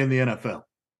to play in the NFL.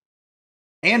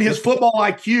 And his football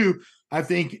IQ, I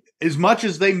think, as much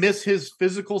as they miss his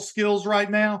physical skills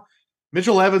right now,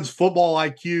 Mitchell Evans' football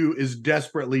IQ is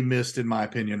desperately missed, in my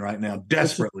opinion, right now.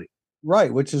 Desperately.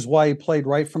 Right, which is why he played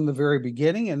right from the very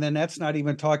beginning. And then that's not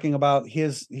even talking about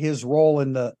his role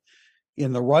in the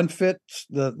run fit,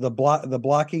 the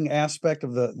blocking aspect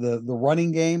of the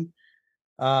running game.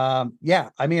 I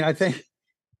mean, I think,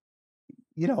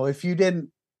 if you didn't,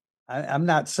 I'm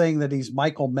not saying that he's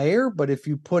Michael Mayer, but if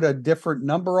you put a different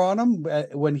number on him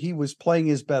when he was playing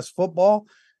his best football,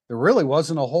 there really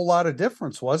wasn't a whole lot of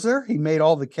difference, was there? He made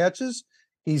all the catches.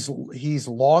 He's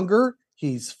longer.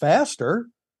 He's faster.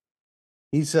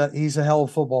 He's a hell of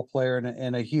a football player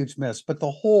and a huge miss. But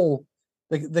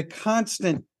the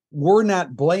constant, we're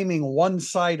not blaming one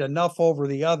side enough over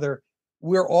the other.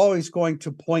 We're always going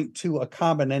to point to a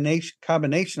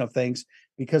combination of things,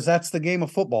 because that's the game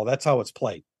of football. That's how it's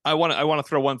played. I want to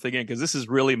throw one thing in, because this is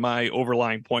really my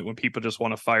overlying point when people just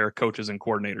want to fire coaches and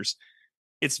coordinators.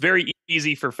 It's very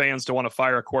easy for fans to want to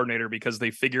fire a coordinator because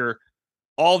they figure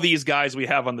all these guys we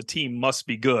have on the team must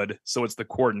be good, so it's the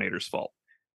coordinator's fault.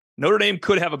 Notre Dame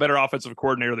could have a better offensive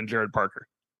coordinator than Jared Parker.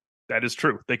 That is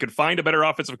true. They could find a better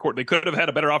offensive coordinator. They could have had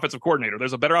a better offensive coordinator.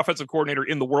 There's a better offensive coordinator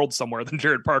in the world somewhere than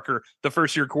Jared Parker, the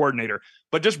first-year coordinator.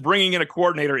 But just bringing in a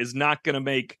coordinator is not going to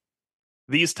make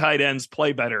these tight ends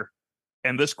play better,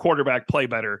 and this quarterback play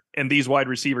better, and these wide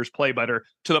receivers play better,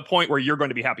 to the point where you're going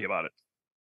to be happy about it.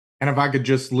 And if I could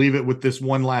just leave it with this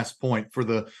one last point for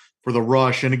the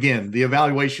rush. And again, the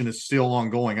evaluation is still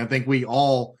ongoing. I think we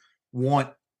all want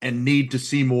and need to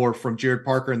see more from Jared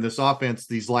Parker in this offense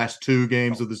these last 2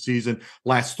 games of the season,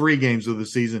 last 3 games of the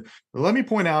season. But let me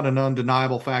point out an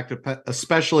undeniable fact,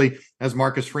 especially as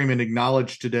Marcus Freeman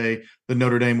acknowledged today that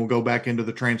Notre Dame will go back into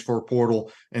the transfer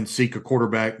portal and seek a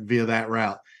quarterback via that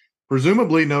route.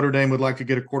 Presumably, Notre Dame would like to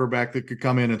get a quarterback that could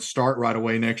come in and start right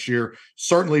away next year.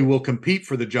 Certainly will compete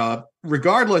for the job.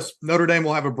 Regardless, Notre Dame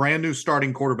will have a brand new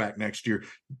starting quarterback next year.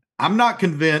 I'm not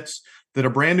convinced that a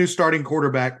brand new starting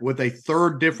quarterback with a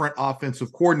third different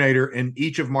offensive coordinator in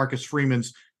each of Marcus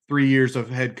Freeman's 3 years of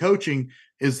head coaching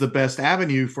is the best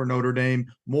avenue for Notre Dame.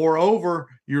 Moreover,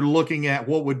 you're looking at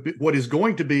what is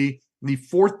going to be the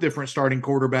 4th different starting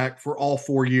quarterback for all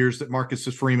 4 years that Marcus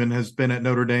Freeman has been at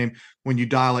Notre Dame, when you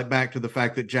dial it back to the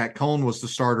fact that Jack Cohn was the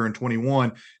starter in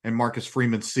 21 and Marcus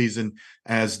Freeman's season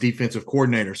as defensive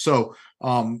coordinator. So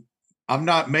I'm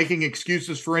not making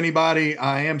excuses for anybody.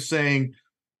 I am saying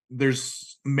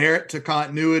there's merit to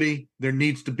continuity. There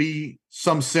needs to be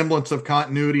some semblance of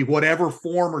continuity, whatever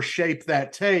form or shape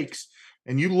that takes.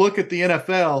 And you look at the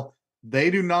NFL,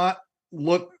 they do not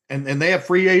look, and they have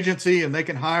free agency and they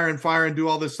can hire and fire and do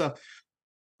all this stuff.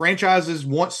 Franchises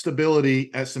want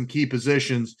stability at some key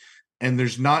positions, and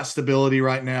there's not stability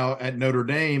right now at Notre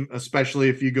Dame, especially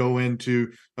if you go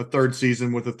into a 3rd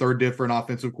season with a 3rd different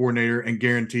offensive coordinator and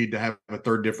guaranteed to have a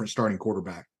 3rd different starting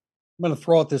quarterback. I'm going to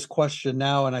throw out this question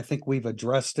now, and I think we've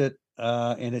addressed it,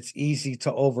 and it's easy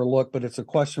to overlook, but it's a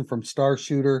question from Star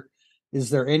Shooter. Is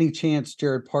there any chance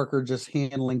Jared Parker just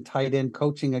handling tight end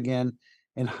coaching again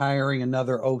and hiring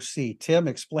another OC? Tim,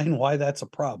 explain why that's a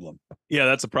problem. Yeah,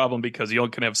 that's a problem because you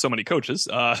can have so many coaches.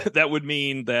 That would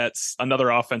mean that another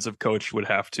offensive coach would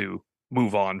have to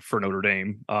move on for Notre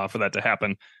Dame for that to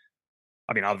happen.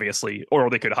 I mean, obviously, or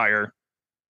they could hire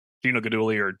Gino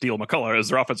Guidugli or Deal McCullough as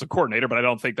their offensive coordinator, but I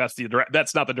don't think that's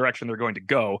not the direction they're going to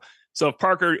go. So if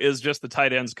Parker is just the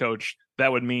tight ends coach,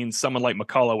 that would mean someone like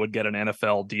McCullough would get an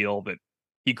NFL deal that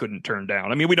he couldn't turn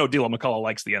down. I mean, we know Dylan McCullough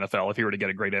likes the NFL. If he were to get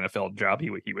a great NFL job, he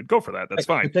would go for that. That's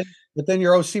fine. But then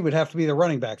your OC would have to be the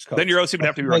running backs coach. Then your OC would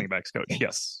have to be running backs coach.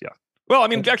 Yes. Yeah. Well, I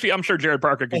mean, actually, I'm sure Jared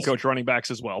Parker can coach running backs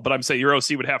as well, but I'm saying your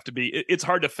OC would have to be, it's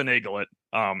hard to finagle it.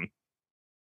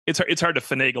 It's hard to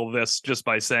finagle this just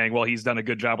by saying, well, he's done a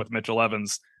good job with Mitchell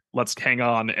Evans, let's hang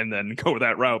on and then go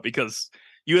that route, because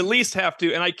you at least have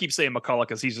to, and I keep saying McCullough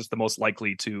because he's just the most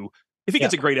likely to, if he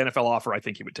gets a great NFL offer, I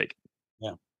think he would take it.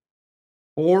 Yeah.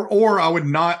 Or I would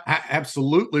not,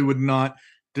 absolutely would not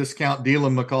discount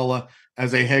Dylan McCullough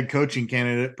as a head coaching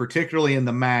candidate, particularly in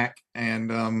the MAC.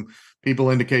 And people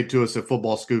indicate to us at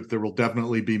Football Scoop there will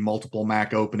definitely be multiple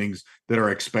MAC openings that are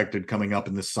expected coming up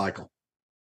in this cycle.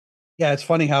 Yeah, it's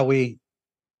funny how we,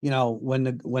 when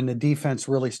the defense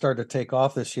really started to take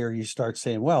off this year, you start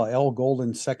saying, well, L.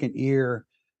 Golden's 2nd year,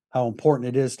 how important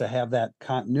it is to have that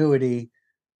continuity.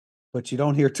 But you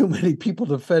don't hear too many people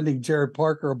defending Jared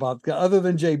Parker other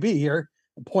than JB here,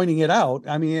 pointing it out.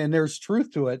 I mean, and there's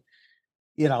truth to it.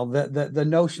 The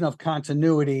notion of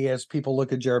continuity as people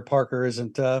look at Jared Parker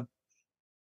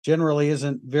generally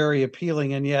isn't very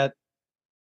appealing. And yet,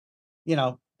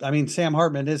 Sam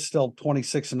Hartman is still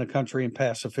 26 in the country in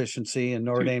pass efficiency, and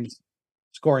Notre Dame's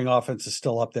scoring offense is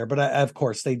still up there. But of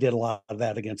course, they did a lot of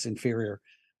that against inferior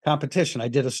competition. I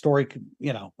did a story,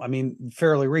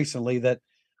 fairly recently that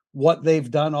what they've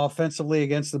done offensively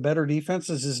against the better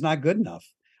defenses is not good enough.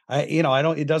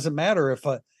 It doesn't matter if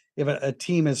a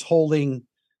team is holding,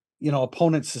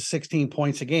 opponents to 16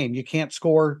 points a game. You can't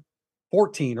score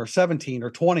 14 or 17 or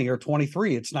 20 or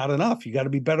 23. It's not enough. You got to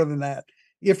be better than that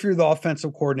if you're the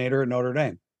offensive coordinator at Notre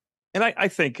Dame. And I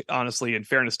think, honestly, in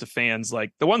fairness to fans,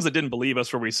 like the ones that didn't believe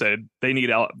us, where we said they need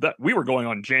we were going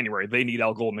on in January, they need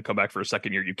Al Golden to come back for a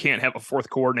 2nd year. You can't have a 4th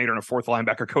coordinator and a 4th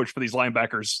linebacker coach for these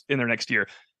linebackers in their next year.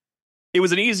 It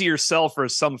was an easier sell for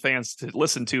some fans to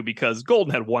listen to because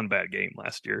Golden had one bad game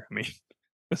last year. I mean,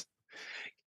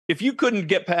 if you couldn't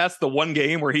get past the one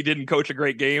game where he didn't coach a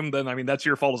great game, then, that's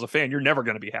your fault as a fan. You're never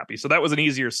going to be happy. So that was an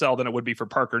easier sell than it would be for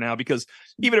Parker now, because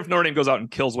even if Notre Dame goes out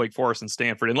and kills Wake Forest and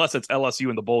Stanford, unless it's LSU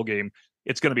in the bowl game,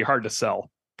 it's going to be hard to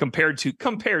sell compared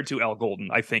to Al Golden.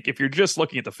 I think if you're just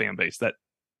looking at the fan base, that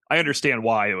I understand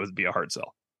why it would be a hard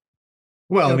sell.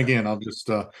 Well, and again, I'll just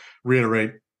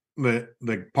reiterate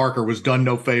that Parker was done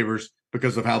no favors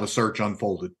because of how the search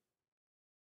unfolded.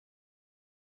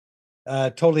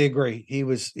 Totally agree. He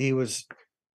was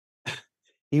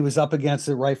up against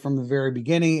it right from the very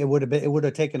beginning. It would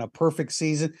have taken a perfect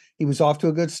season. He was off to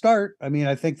a good start.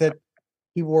 I think that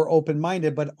people were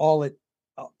open-minded, but all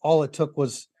it took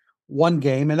was one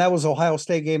game, and that was Ohio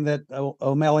State game that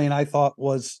O'Malley and I thought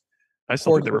was. I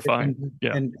still think they were fine.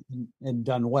 And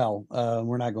done well.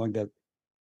 We're not going to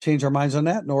change our minds on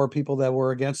that, nor people that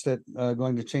were against it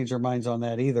going to change their minds on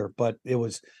that either. But it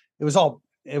was all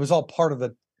part of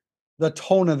the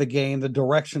tone of the game, the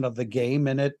direction of the game,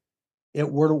 and it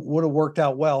would have worked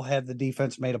out well had the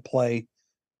defense made a play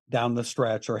down the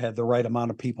stretch or had the right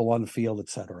amount of people on the field, et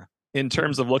cetera. In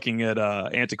terms of looking at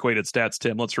antiquated stats,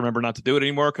 Tim, let's remember not to do it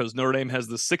anymore because Notre Dame has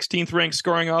the 16th ranked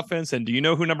scoring offense. And do you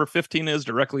know who number 15 is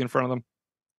directly in front of them?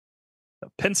 The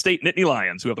Penn State Nittany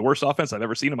Lions, who have the worst offense I've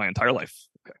ever seen in my entire life.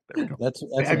 Okay, there we go. That's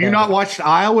have you not watched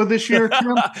Iowa this year,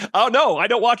 Tim? Oh, no, I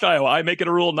don't watch Iowa. I make it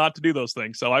a rule not to do those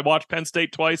things. So I watched Penn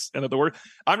State twice, and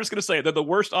I'm just going to say they're the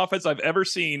worst offense I've ever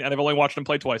seen, and I've only watched them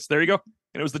play twice. There you go.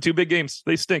 And it was the two big games.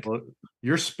 They stink. Well,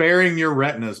 you're sparing your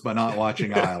retinas by not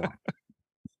watching Iowa.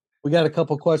 We got a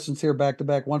couple questions here back to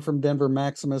back. One from Denver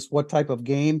Maximus. What type of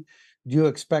game do you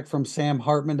expect from Sam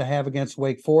Hartman to have against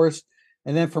Wake Forest?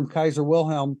 And then from Kaiser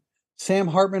Wilhelm, Sam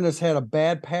Hartman has had a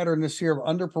bad pattern this year of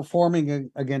underperforming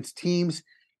against teams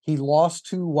he lost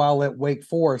to while at Wake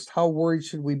Forest. How worried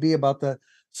should we be about the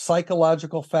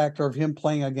psychological factor of him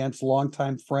playing against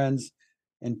longtime friends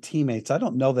and teammates? I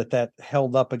don't know that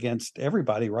held up against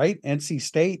everybody, right? NC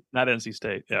State? Not NC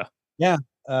State, yeah. Yeah.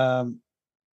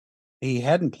 He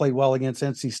hadn't played well against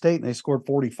NC State, and they scored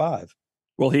 45.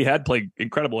 Well, he had played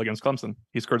incredible against Clemson.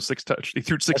 He scored He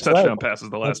threw six touchdown passes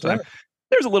the last time.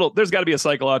 Right. There's got to be a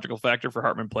psychological factor for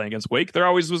Hartman playing against Wake. There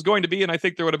always was going to be, and I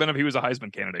think there would have been if he was a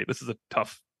Heisman candidate. This is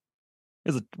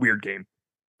a weird game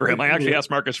for him. I actually asked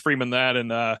Marcus Freeman that, and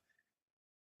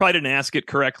probably didn't ask it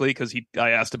correctly because I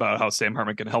asked about how Sam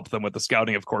Hartman can help them with the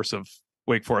scouting, of course, of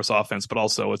Wake Forest offense, but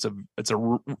also it's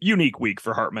a unique week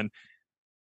for Hartman.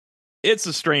 It's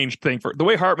a strange thing for the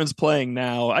way Hartman's playing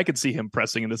now. I could see him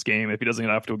pressing in this game if he doesn't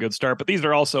get off to a good start, but these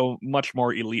are also much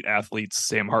more elite athletes.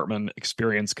 Sam Hartman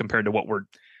experience compared to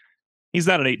he's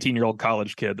not an 18-year-old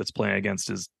college kid that's playing against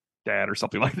his dad or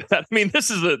something like that. I mean,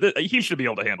 he should be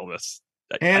able to handle this.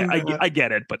 And I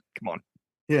get it, but come on.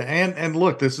 Yeah. And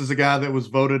look, this is a guy that was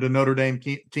voted a Notre Dame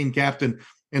team captain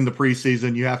in the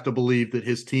preseason. You have to believe that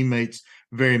his teammates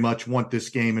very much want this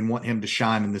game and want him to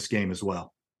shine in this game as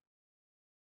well.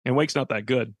 And Wake's not that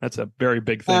good. That's a very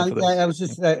big thing for this. I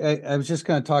was just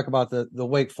going to talk about the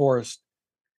Wake Forest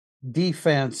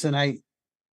defense, and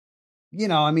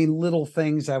little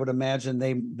things. I would imagine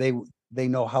they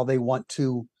know how they want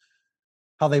to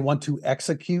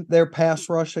execute their pass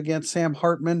rush against Sam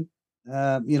Hartman.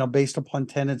 Based upon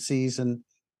tendencies and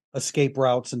escape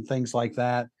routes and things like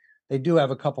that. They do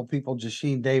have a couple people.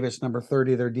 Jasheen Davis, number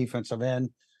 30, their defensive end,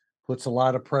 puts a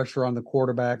lot of pressure on the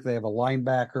quarterback. They have a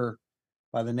linebacker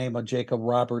by the name of Jacob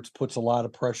Roberts, puts a lot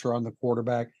of pressure on the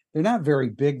quarterback. They're not very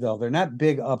big, though. They're not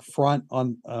big up front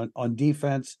on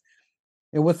defense.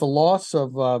 And with the loss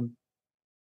of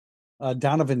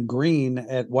Donovan Green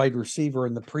at wide receiver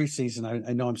in the preseason,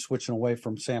 I know I'm switching away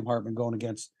from Sam Hartman going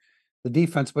against the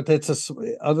defense, but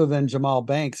other than Jamal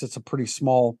Banks, it's a pretty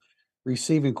small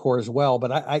receiving core as well.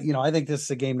 But I think this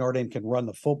is a game Notre Dame can run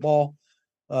the football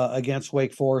against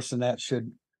Wake Forest, and that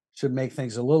should make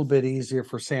things a little bit easier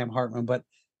for Sam Hartman. But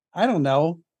I don't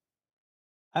know.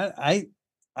 I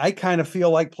kind of feel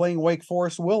like playing Wake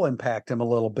Forest will impact him a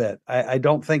little bit. I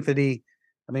don't think that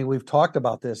we've talked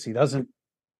about this. He doesn't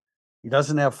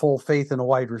have full faith in the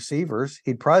wide receivers.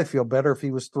 He'd probably feel better if he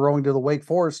was throwing to the Wake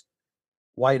Forest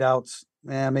wideouts,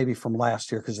 maybe from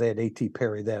last year because they had A.T.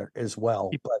 Perry there as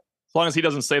well. But as long as he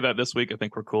doesn't say that this week, I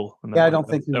think we're cool. I don't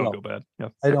think he will. Go bad. Yeah.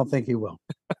 I don't think he will.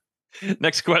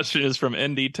 Next question is from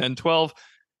ND1012.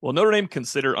 Will Notre Dame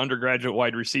consider undergraduate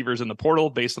wide receivers in the portal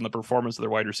based on the performance of their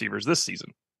wide receivers this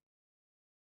season?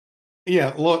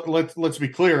 Yeah, look, let's be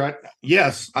clear.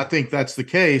 Yes, I think that's the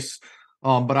case.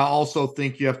 But I also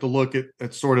think you have to look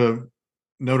at sort of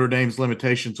Notre Dame's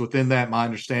limitations within that. My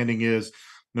understanding is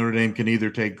Notre Dame can either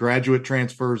take graduate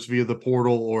transfers via the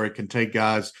portal, or it can take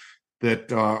guys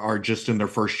that are just in their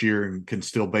first year and can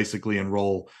still basically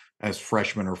enroll as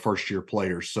freshmen or first-year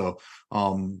players. So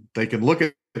they can look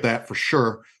at that for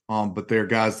sure, but they're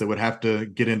guys that would have to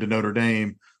get into Notre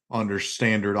Dame under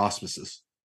standard auspices.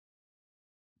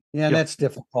 Yeah, yep. That's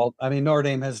difficult. Notre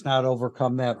Dame has not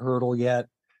overcome that hurdle yet.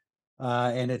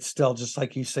 And it's still, just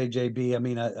like you say,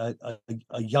 JB,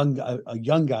 a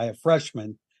young guy, a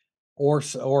freshman, or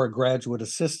a graduate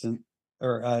assistant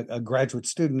or a graduate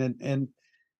student. And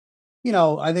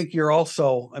I think you're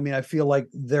also, I feel like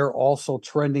they're also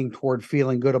trending toward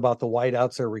feeling good about the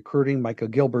wideouts they're recruiting. Micah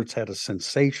Gilbert's had a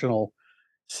sensational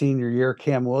senior year.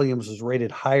 Cam Williams is rated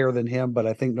higher than him, but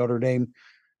I think Notre Dame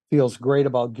feels great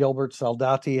about Gilbert.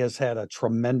 Saldati has had a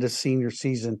tremendous senior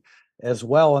season as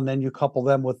well. And then you couple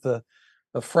them with the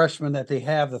freshmen that they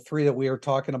have, the three that we are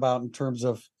talking about in terms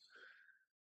of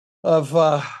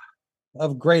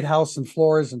Greathouse and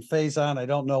Flores and Faison. I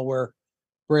don't know where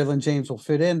Braylon James will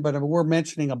fit in, but we're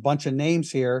mentioning a bunch of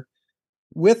names here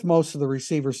with most of the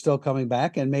receivers still coming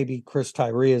back and maybe Chris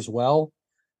Tyree as well.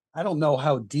 I don't know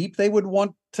how deep they would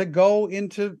want to go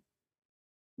into,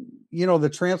 the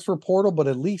transfer portal, but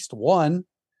at least one.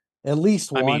 I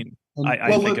mean, And,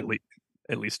 I think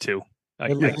at least two.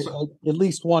 At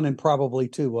least one and probably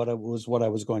two. What I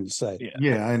was going to say.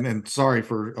 Yeah, and sorry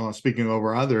for speaking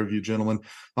over either of you gentlemen.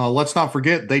 Let's not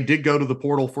forget they did go to the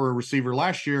portal for a receiver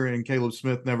last year, and Caleb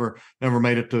Smith never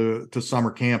made it to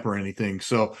summer camp or anything.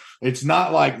 So it's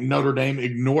not like Notre Dame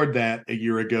ignored that a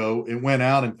year ago. It went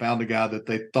out and found a guy that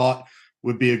they thought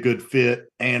would be a good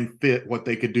fit and fit what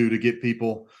they could do to get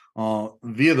people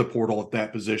via the portal at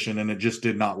that position, and it just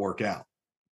did not work out.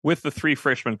 With the 3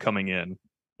 freshmen coming in,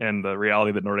 and the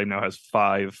reality that Notre Dame now has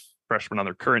 5 freshmen on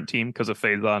their current team because of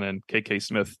Faison and KK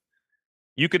Smith,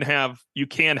 you can have,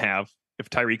 if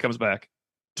Tyree comes back,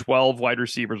 12 wide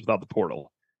receivers without the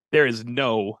portal. There is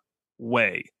no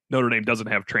way Notre Dame doesn't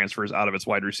have transfers out of its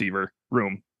wide receiver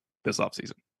room this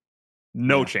offseason.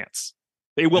 No chance.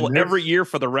 They will every year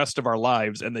for the rest of our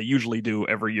lives, and they usually do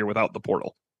every year without the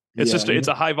portal. It's it's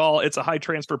a high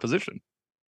transfer position.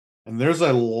 And there's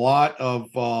a lot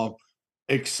of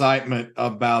excitement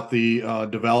about the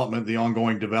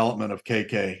ongoing development of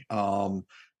KK.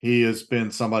 He has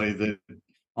been somebody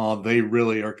that they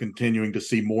really are continuing to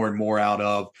see more and more out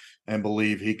of, and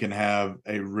believe he can have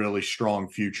a really strong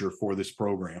future for this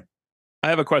program. I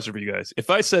have a question for you guys. If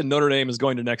I said Notre Dame is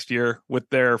going to next year with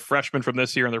their freshmen from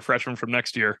this year and their freshmen from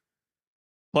next year,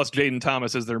 plus Jaden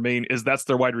Thomas as that's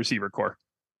their wide receiver core.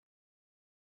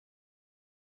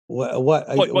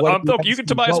 You can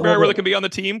Tobias Merriweather can be on the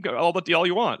team all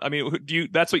you want. I mean,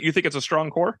 that's what you think? It's a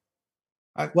strong core?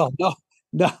 No.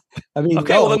 I mean,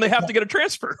 okay. Well, then they have to get a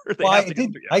transfer.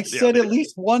 I said at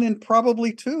least one and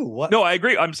probably two. What? No, I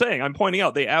agree. I'm pointing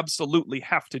out they absolutely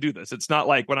have to do this. It's not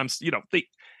like when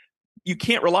you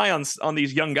can't rely on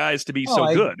these young guys to be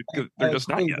good because they're just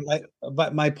not yet.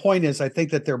 But my point is, I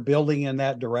think that they're building in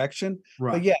that direction.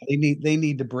 Right. But yeah, they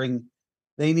need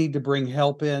to bring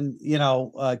help in.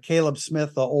 Caleb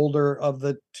Smith, the older of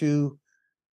the two,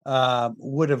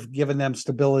 would have given them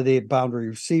stability at boundary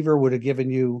receiver. Would have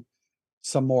given you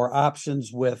some more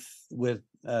options with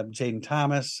Jaden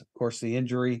Thomas. Of course, the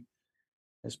injury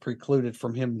has precluded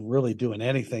from him really doing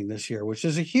anything this year, which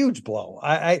is a huge blow.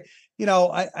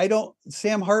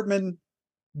 Sam Hartman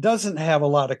doesn't have a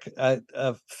lot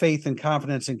of faith and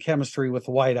confidence and chemistry with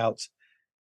the wideouts,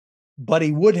 but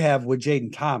he would have with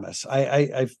Jaden Thomas.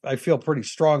 I feel pretty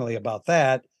strongly about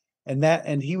that.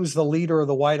 And he was the leader of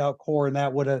the wideout core, and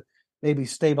that would have maybe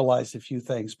stabilized a few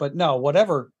things. But no,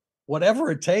 whatever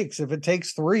it takes. If it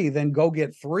takes 3, then go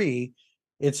get 3.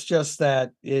 It's just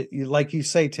that like you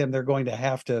say, Tim, there's going to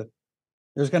have to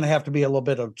be a little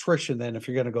bit of attrition then if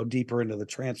you're going to go deeper into the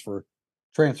transfer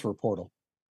portal.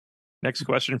 Next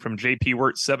question from JP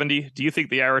Wirt 70. Do you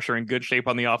think the Irish are in good shape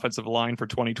on the offensive line for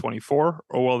 2024,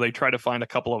 or will they try to find a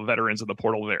couple of veterans in the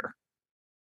portal there?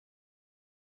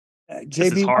 JB,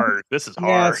 this is hard.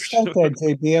 Yeah, it's like that,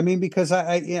 JB. I mean, because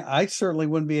I certainly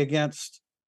wouldn't be against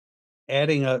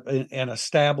adding an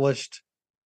established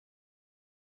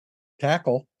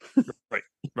tackle.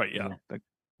 Right. Yeah. I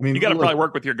mean, you got to probably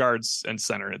work with your guards and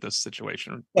center at this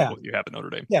situation. Yeah. What you have at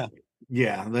Notre Dame.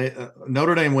 Yeah.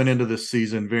 Notre Dame went into this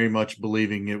season very much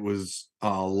believing it was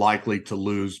likely to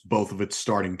lose both of its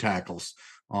starting tackles.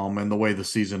 And the way the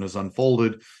season has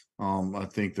unfolded, I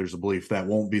think there's a belief that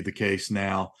won't be the case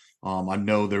now. I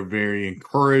know they're very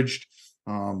encouraged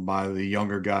by the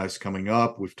younger guys coming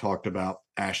up. We've talked about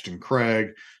Ashton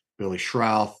Craig, Billy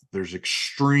Schrouth. There's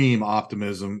extreme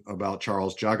optimism about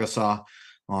Charles Jagasa,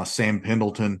 Sam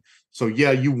Pendleton. So,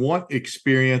 yeah, you want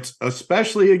experience,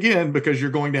 especially, again, because you're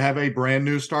going to have a brand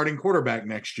new starting quarterback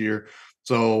next year.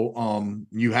 So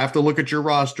you have to look at your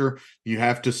roster. You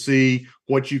have to see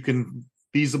what you can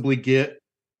feasibly get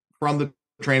from the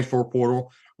transfer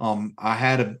portal. I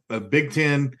had a Big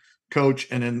Ten coach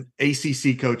and an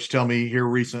ACC coach tell me here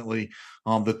recently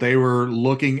that they were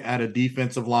looking at a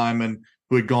defensive lineman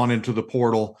who had gone into the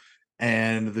portal,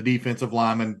 and the defensive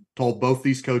lineman told both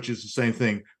these coaches the same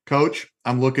thing. Coach,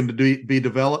 I'm looking to be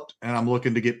developed, and I'm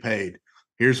looking to get paid.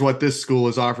 Here's what this school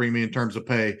is offering me in terms of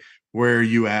pay. Where are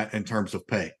you at in terms of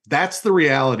pay? That's the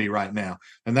reality right now.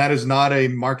 And that is not a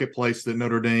marketplace that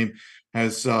Notre Dame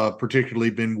has particularly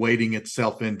been wading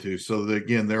itself into. So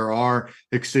again, there are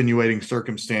extenuating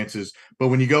circumstances. But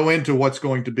when you go into what's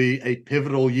going to be a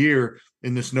pivotal year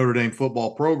in this Notre Dame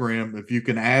football program, if you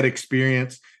can add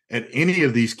experience at any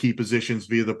of these key positions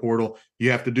via the portal, you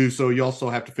have to do so. You also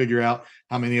have to figure out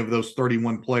how many of those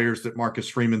 31 players that Marcus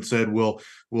Freeman said will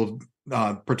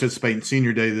participate in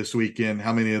senior day this weekend,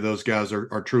 how many of those guys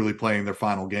are truly playing their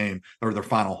final game or their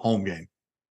final home game.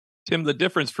 Tim, the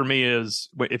difference for me is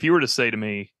if you were to say to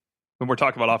me, when we're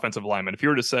talking about offensive linemen, if you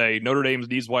were to say Notre Dame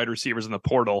needs wide receivers in the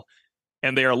portal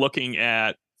and they are looking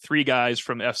at 3 guys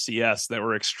from FCS that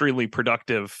were extremely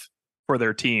productive for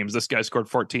their teams. This guy scored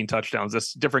 14 touchdowns.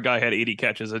 This different guy had 80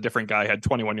 catches. A different guy had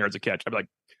 21 yards a catch. I'd be like,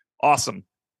 awesome.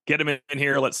 Get him in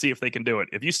here. Let's see if they can do it.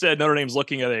 If you said Notre Dame's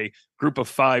looking at a group of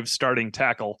 5 starting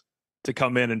tackle to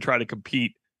come in and try to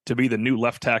compete to be the new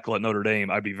left tackle at Notre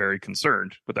Dame, I'd be very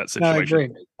concerned with that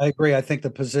situation. No, I agree. I think the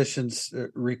positions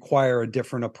require a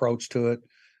different approach to it.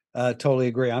 Totally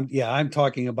agree. I'm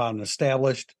talking about an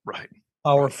established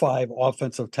Power 5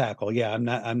 offensive tackle. Yeah,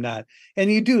 I'm not.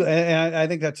 And you do, and I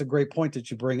think that's a great point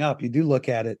that you bring up. You do look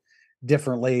at it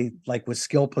differently, like with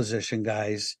skill position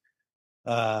guys.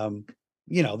 Look,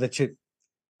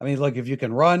 if you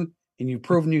can run and you've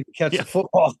proven you can catch the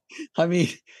football,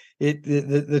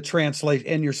 the translation,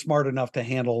 and you're smart enough to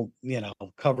handle,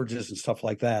 coverages and stuff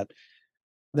like that,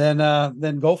 then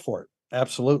go for it.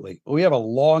 Absolutely. We have a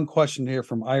long question here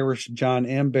from Irish John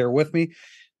M. Bear with me.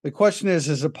 The question is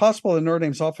it possible that Notre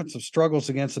Dame's offensive struggles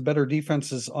against the better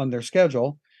defenses on their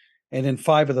schedule and in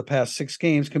 5 of the past 6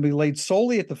 games can be laid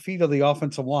solely at the feet of the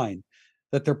offensive line,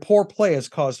 that their poor play has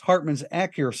caused Hartman's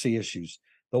accuracy issues,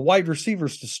 the wide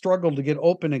receivers to struggle to get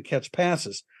open and catch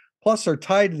passes, plus are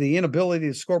tied to the inability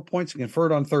to score points and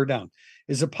convert on third down?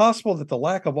 Is it possible that the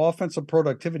lack of offensive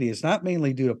productivity is not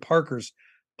mainly due to Parker's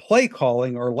play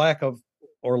calling or lack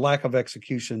of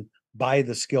execution by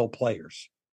the skilled players?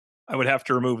 I would have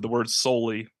to remove the word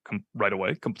solely right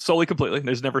away. Solely completely.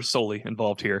 There's never solely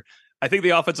involved here. I think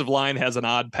the offensive line has an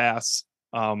odd pass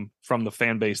from the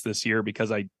fan base this year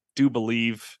because I do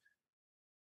believe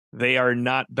they are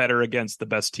not better against the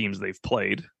best teams they've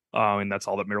played. And that's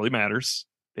all that really matters.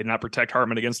 They did not protect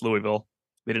Hartman against Louisville.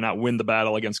 They did not win the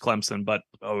battle against Clemson. But,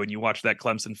 when you watch that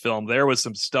Clemson film, there was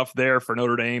some stuff there for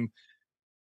Notre Dame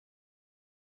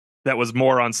that was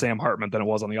more on Sam Hartman than it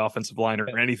was on the offensive line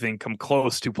or anything come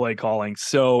close to play calling.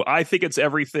 So I think it's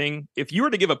everything. If you were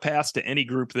to give a pass to any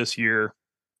group this year,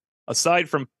 aside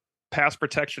from pass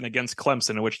protection against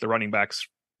Clemson, in which the running backs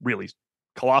really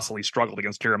colossally struggled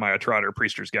against Jeremiah Trotter,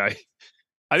 Priester's guy,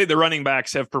 I think the running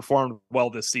backs have performed well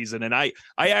this season. And I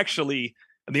actually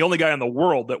am the only guy in the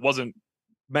world that wasn't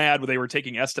mad when they were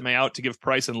taking Estime out to give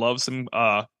Price and Love some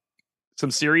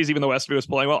series, even though Estime was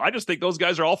playing well. I just think those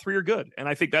guys all 3 are good. And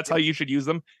I think that's how you should use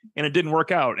them. And it didn't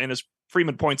work out. And as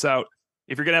Freeman points out,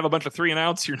 if you're going to have a bunch of 3 and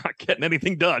outs, you're not getting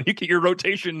anything done. Your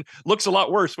rotation looks a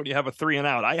lot worse when you have a 3 and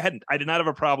out. I did not have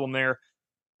a problem there.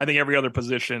 I think every other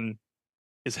position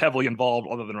is heavily involved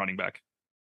other than running back.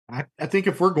 I think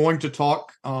if we're going to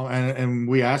talk, and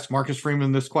we asked Marcus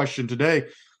Freeman this question today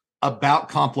about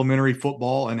complementary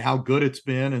football and how good it's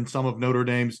been and some of Notre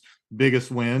Dame's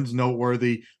biggest wins,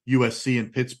 noteworthy USC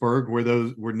and Pittsburgh,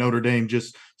 where Notre Dame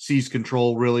just seized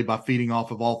control really by feeding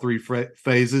off of all 3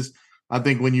 phases. I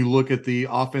think when you look at the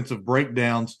offensive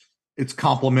breakdowns, it's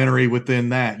complementary within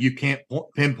that. You can't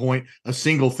pinpoint a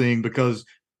single thing because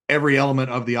every element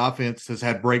of the offense has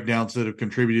had breakdowns that have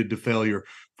contributed to failure,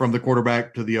 from the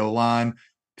quarterback to the O-line,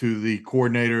 to the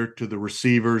coordinator, to the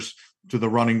receivers, to the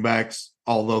running backs,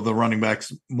 although the running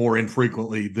backs more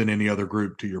infrequently than any other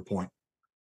group, to your point.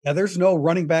 Yeah, there's no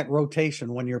running back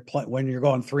rotation when you're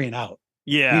going 3 and out.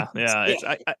 Yeah.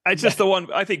 It's just the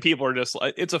one. I think people are just.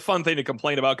 It's a fun thing to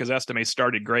complain about because Estime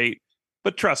started great,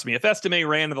 but trust me, if Estime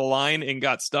ran to the line and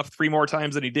got stuffed 3 more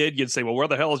times than he did, you'd say, "Well, where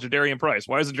the hell is Jadarian Price?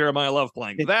 Why isn't Jeremiah Love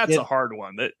playing?" That's a hard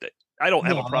one. That I don't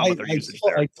have a problem with their usage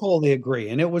there. I totally agree,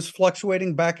 and it was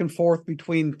fluctuating back and forth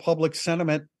between public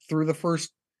sentiment through the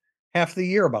first half of the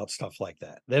year about stuff like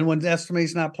that. Then when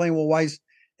Estime's not playing, well, why is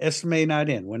Estime not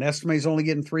in? When Estime's only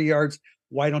getting 3 yards,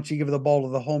 why don't you give the ball to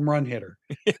the home run hitter?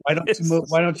 Why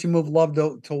don't you move Love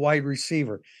to wide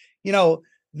receiver?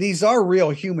 These are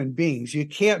real human beings. You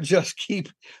can't just keep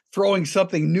throwing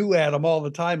something new at them all the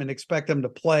time and expect them to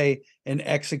play and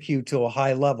execute to a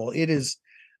high level. It is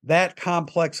that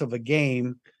complex of a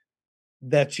game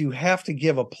that you have to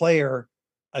give a player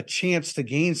a chance to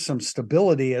gain some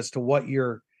stability as to what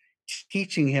you're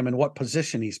teaching him and what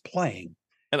position he's playing.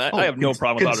 And I have no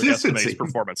problem with Estime's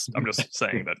performance. I'm just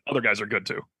saying that other guys are good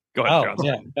too. Go ahead,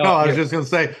 John. Yeah. I was just going to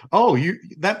say,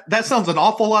 that sounds an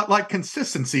awful lot like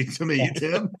consistency to me,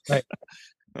 Tim. Right.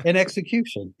 And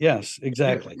execution. Yes,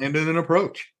 exactly. And in an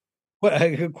approach.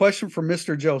 A question from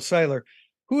Mr. Joe Seiler.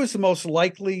 Who is the most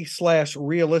likely /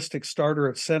 realistic starter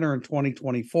at center in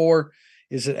 2024?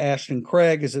 Is it Ashton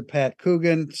Craig? Is it Pat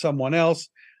Coogan? Someone else?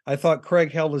 I thought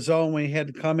Craig held his own when he had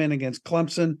to come in against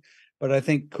Clemson, but I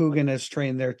think Coogan has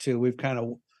trained there too. We've kind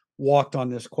of walked on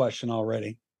this question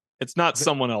already. It's not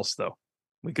someone else, though.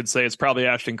 We could say it's probably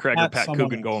Ashton Craig or Pat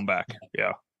Coogan going back.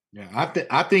 Yeah. Yeah,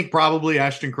 I think probably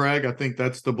Ashton Craig. I think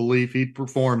that's the belief. He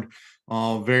performed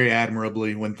very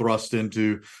admirably when thrust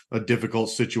into a difficult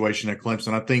situation at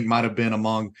Clemson. I think might have been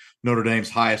among Notre Dame's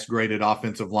highest graded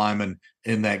offensive linemen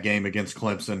in that game against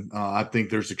Clemson. I think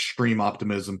there's extreme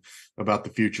optimism about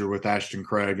the future with Ashton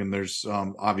Craig, and there's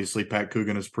obviously Pat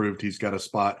Coogan has proved he's got a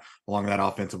spot along that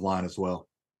offensive line as well.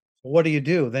 What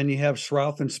do? Then you have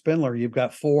Schrouth and Spindler. You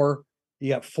got four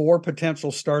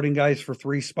potential starting guys for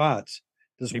 3 spots.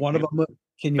 Does one of them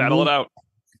can you battle it out?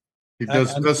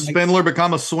 Does Spindler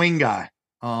become a swing guy?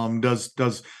 Does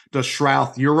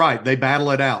Schrouth? You're right. They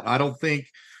battle it out. I don't think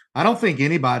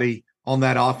anybody on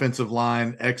that offensive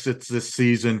line exits this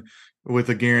season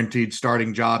with a guaranteed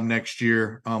starting job next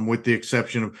year, with the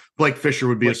exception of Blake Fisher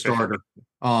would be a starter.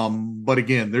 But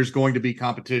again, there's going to be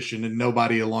competition, and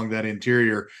nobody along that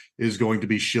interior is going to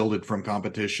be shielded from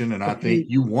competition. And I think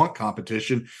you want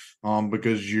competition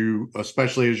because you,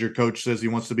 especially as your coach says, he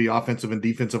wants to be offensive and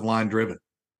defensive line driven.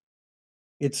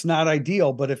 It's not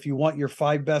ideal, but if you want your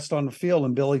 5 best on the field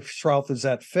and Billy Schrouth is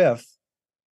at 5th,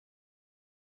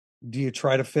 do you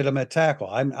try to fit him at tackle?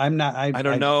 I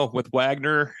don't know. With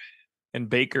Wagner and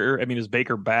Baker, I mean, is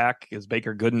Baker back? Is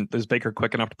Baker good? Is Baker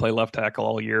quick enough to play left tackle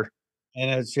all year?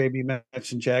 And as JB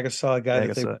mentioned, Jagasaw, a guy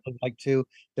that they really like too.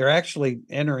 They're actually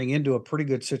entering into a pretty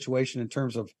good situation in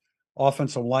terms of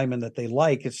offensive linemen that they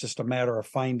like. It's just a matter of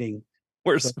finding.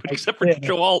 Except for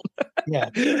Joel. Yeah.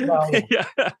 Well, yeah.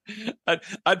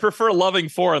 I'd prefer loving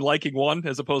 4 and liking 1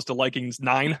 as opposed to liking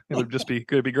 9. It would just be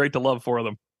great to love 4 of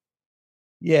them.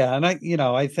 Yeah, and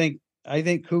I think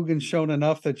Coogan's shown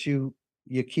enough that you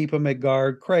keep him at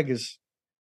guard. Craig's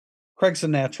a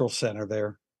natural center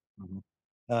there. Mm-hmm.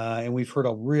 And we've heard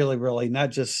a really,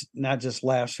 not just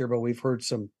last year, but we've heard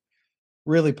some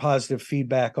really positive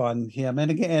feedback on him. And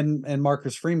again, and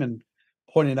Marcus Freeman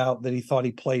pointed out that he thought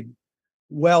he played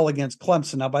well against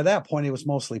Clemson. Now, by that point, he was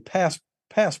mostly pass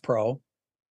pro,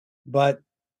 but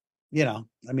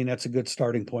that's a good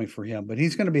starting point for him. But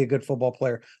he's going to be a good football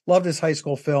player. Loved his high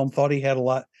school film. Thought he had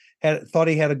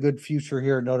a good future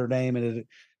here at Notre Dame, and it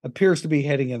appears to be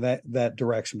heading in that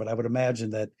direction. But I would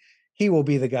imagine that he will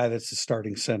be the guy that's the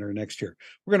starting center next year.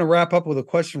 We're going to wrap up with a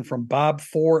question from Bob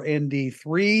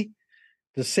 4ND3.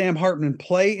 Does Sam Hartman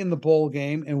play in the bowl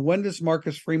game? And when does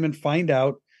Marcus Freeman find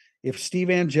out if Steve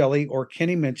Angeli or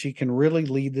Kenny Minchey can really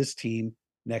lead this team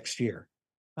next year?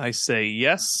 I say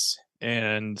yes.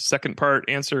 And second part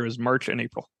answer is March and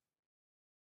April.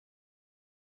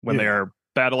 When they are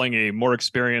battling a more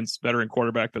experienced veteran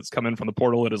quarterback that's come in from the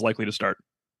portal that is likely to start.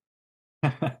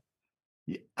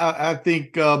 I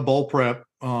think bowl prep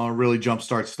really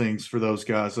jumpstarts things for those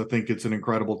guys. I think it's an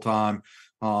incredible time,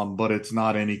 but it's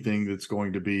not anything that's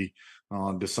going to be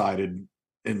decided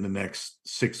in the next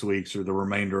 6 weeks or the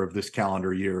remainder of this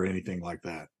calendar year or anything like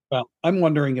that. Well, I'm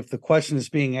wondering if the question is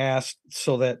being asked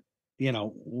so that,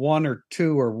 1 or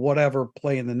 2 or whatever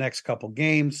play in the next couple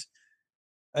games.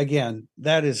 Again,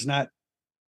 that's just not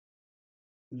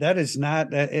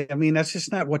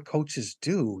what coaches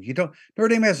do. Notre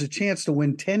Dame has a chance to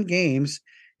win 10 games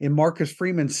in Marcus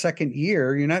Freeman's second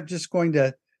year. You're not just going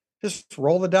to just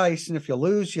roll the dice, and if you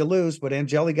lose, you lose. But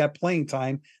Angeli got playing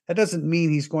time. That doesn't mean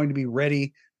he's going to be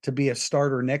ready to be a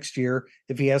starter next year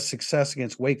if he has success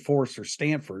against Wake Forest or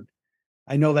Stanford.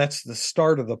 I know that's the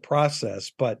start of the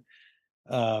process, but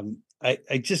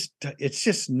it's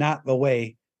just not the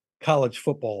way college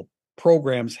football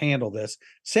programs handle this.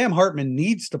 Sam Hartman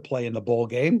needs to play in the bowl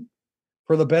game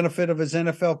for the benefit of his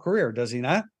NFL career, does he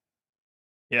not?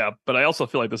 Yeah, but I also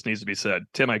feel like this needs to be said.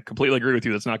 Tim, I completely agree with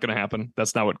you. That's not going to happen.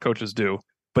 That's not what coaches do.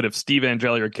 But if Steve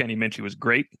Angeli or Kenny Minchey was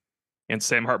great and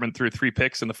Sam Hartman threw 3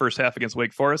 picks in the first half against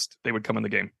Wake Forest, they would come in the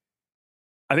game.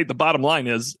 I think the bottom line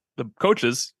is the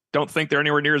coaches don't think they're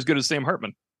anywhere near as good as Sam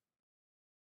Hartman.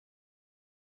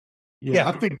 Yeah,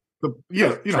 I think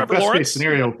best case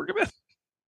scenario.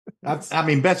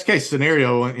 Best case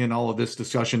scenario in all of this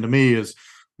discussion to me is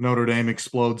Notre Dame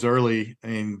explodes early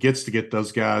and gets to get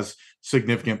those guys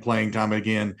significant playing time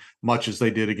again, much as they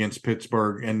did against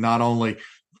Pittsburgh, and not only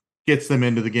gets them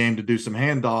into the game to do some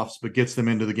handoffs, but gets them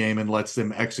into the game and lets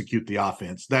them execute the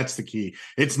offense. That's the key.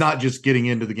 It's not just getting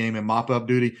into the game and mop-up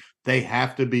duty. They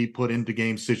have to be put into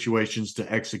game situations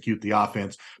to execute the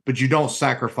offense, but you don't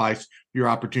sacrifice your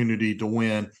opportunity to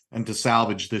win and to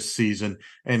salvage this season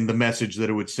and the message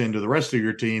that it would send to the rest of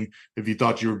your team if you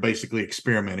thought you were basically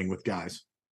experimenting with guys.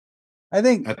 I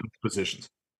think at those positions.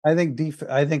 I think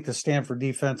the Stanford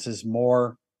defense is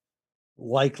more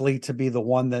likely to be the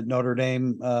one that Notre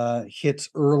Dame hits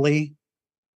early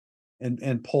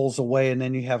and pulls away, and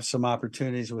then you have some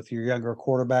opportunities with your younger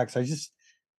quarterbacks.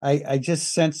 I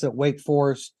just sense that Wake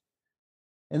Forest,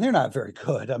 and they're not very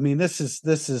good. I mean,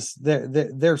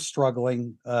 they're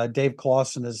struggling. Dave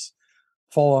Clawson has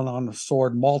fallen on the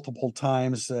sword multiple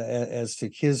times as to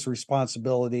his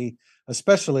responsibility,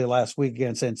 especially last week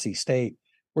against NC State,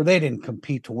 where they didn't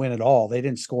compete to win at all. They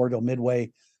didn't score till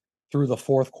midway through the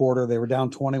fourth quarter. They were down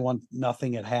 21-0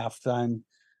 at halftime.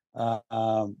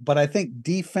 But I think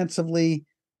defensively,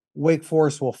 Wake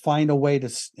Forest will find a way to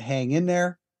hang in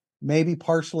there, maybe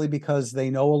partially because they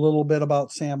know a little bit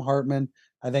about Sam Hartman.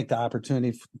 I think the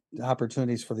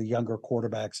opportunities for the younger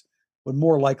quarterbacks would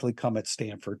more likely come at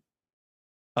Stanford.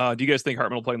 Do you guys think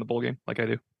Hartman will play in the bowl game like I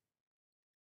do?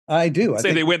 I do. I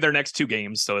think they win their next two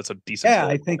games, so it's a decent. Yeah,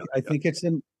 I think it's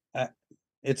in.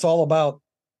 It's all about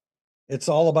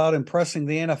impressing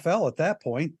the NFL at that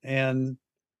point, and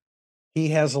he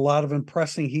has a lot of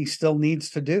impressing he still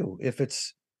needs to do.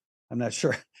 I'm not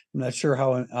sure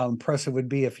how impressive it would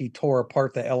be if he tore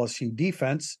apart the LSU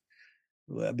defense,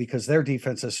 because their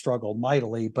defense has struggled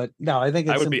mightily. But no, I think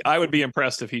I would be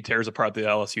impressed if he tears apart the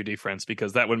LSU defense,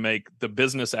 because that would make the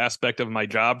business aspect of my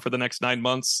job for the next 9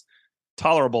 months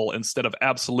tolerable instead of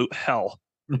absolute hell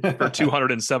for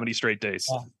 270 straight days.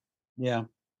 Yeah.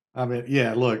 I mean,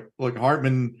 yeah, look,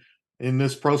 Hartman in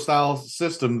this pro style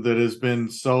system that has been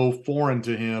so foreign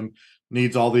to him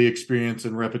needs all the experience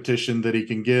and repetition that he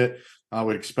can get. I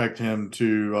would expect him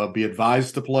to be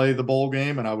advised to play the bowl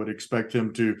game, and I would expect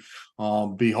him to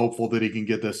be hopeful that he can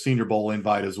get the Senior Bowl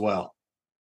invite as well.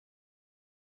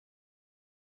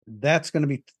 I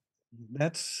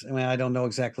mean, I don't know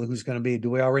exactly who's going to be. Do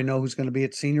we already know who's going to be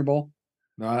at Senior Bowl?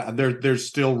 No, they're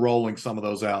still rolling some of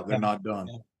those out. They're not done.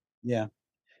 Yeah.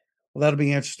 Well, that'll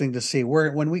be interesting to see.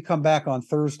 When we come back on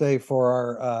Thursday for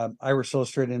our Irish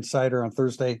Illustrated Insider on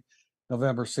Thursday,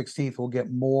 November 16th, we'll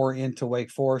get more into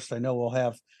Wake Forest. I know we'll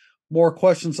have more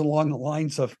questions along the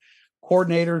lines of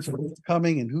coordinators, who's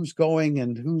coming and who's going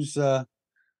and who's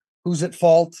at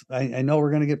fault. I know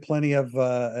we're going to get plenty of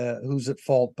who's at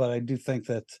fault, but I do think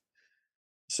that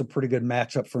it's a pretty good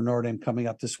matchup for Notre Dame coming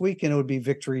up this week, and it would be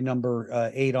victory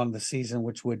number 8 on the season,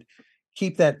 which would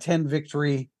keep that 10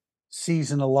 victory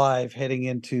season alive heading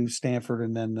into Stanford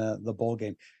and then the bowl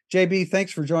game. JB,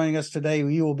 thanks for joining us today.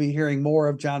 You will be hearing more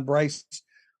of John Bryce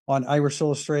on Irish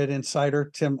Illustrated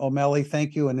Insider. Tim O'Malley,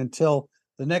 thank you. And until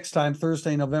the next time,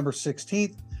 Thursday, November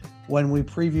 16th, when we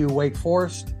preview Wake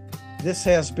Forest, this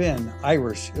has been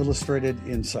Irish Illustrated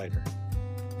Insider.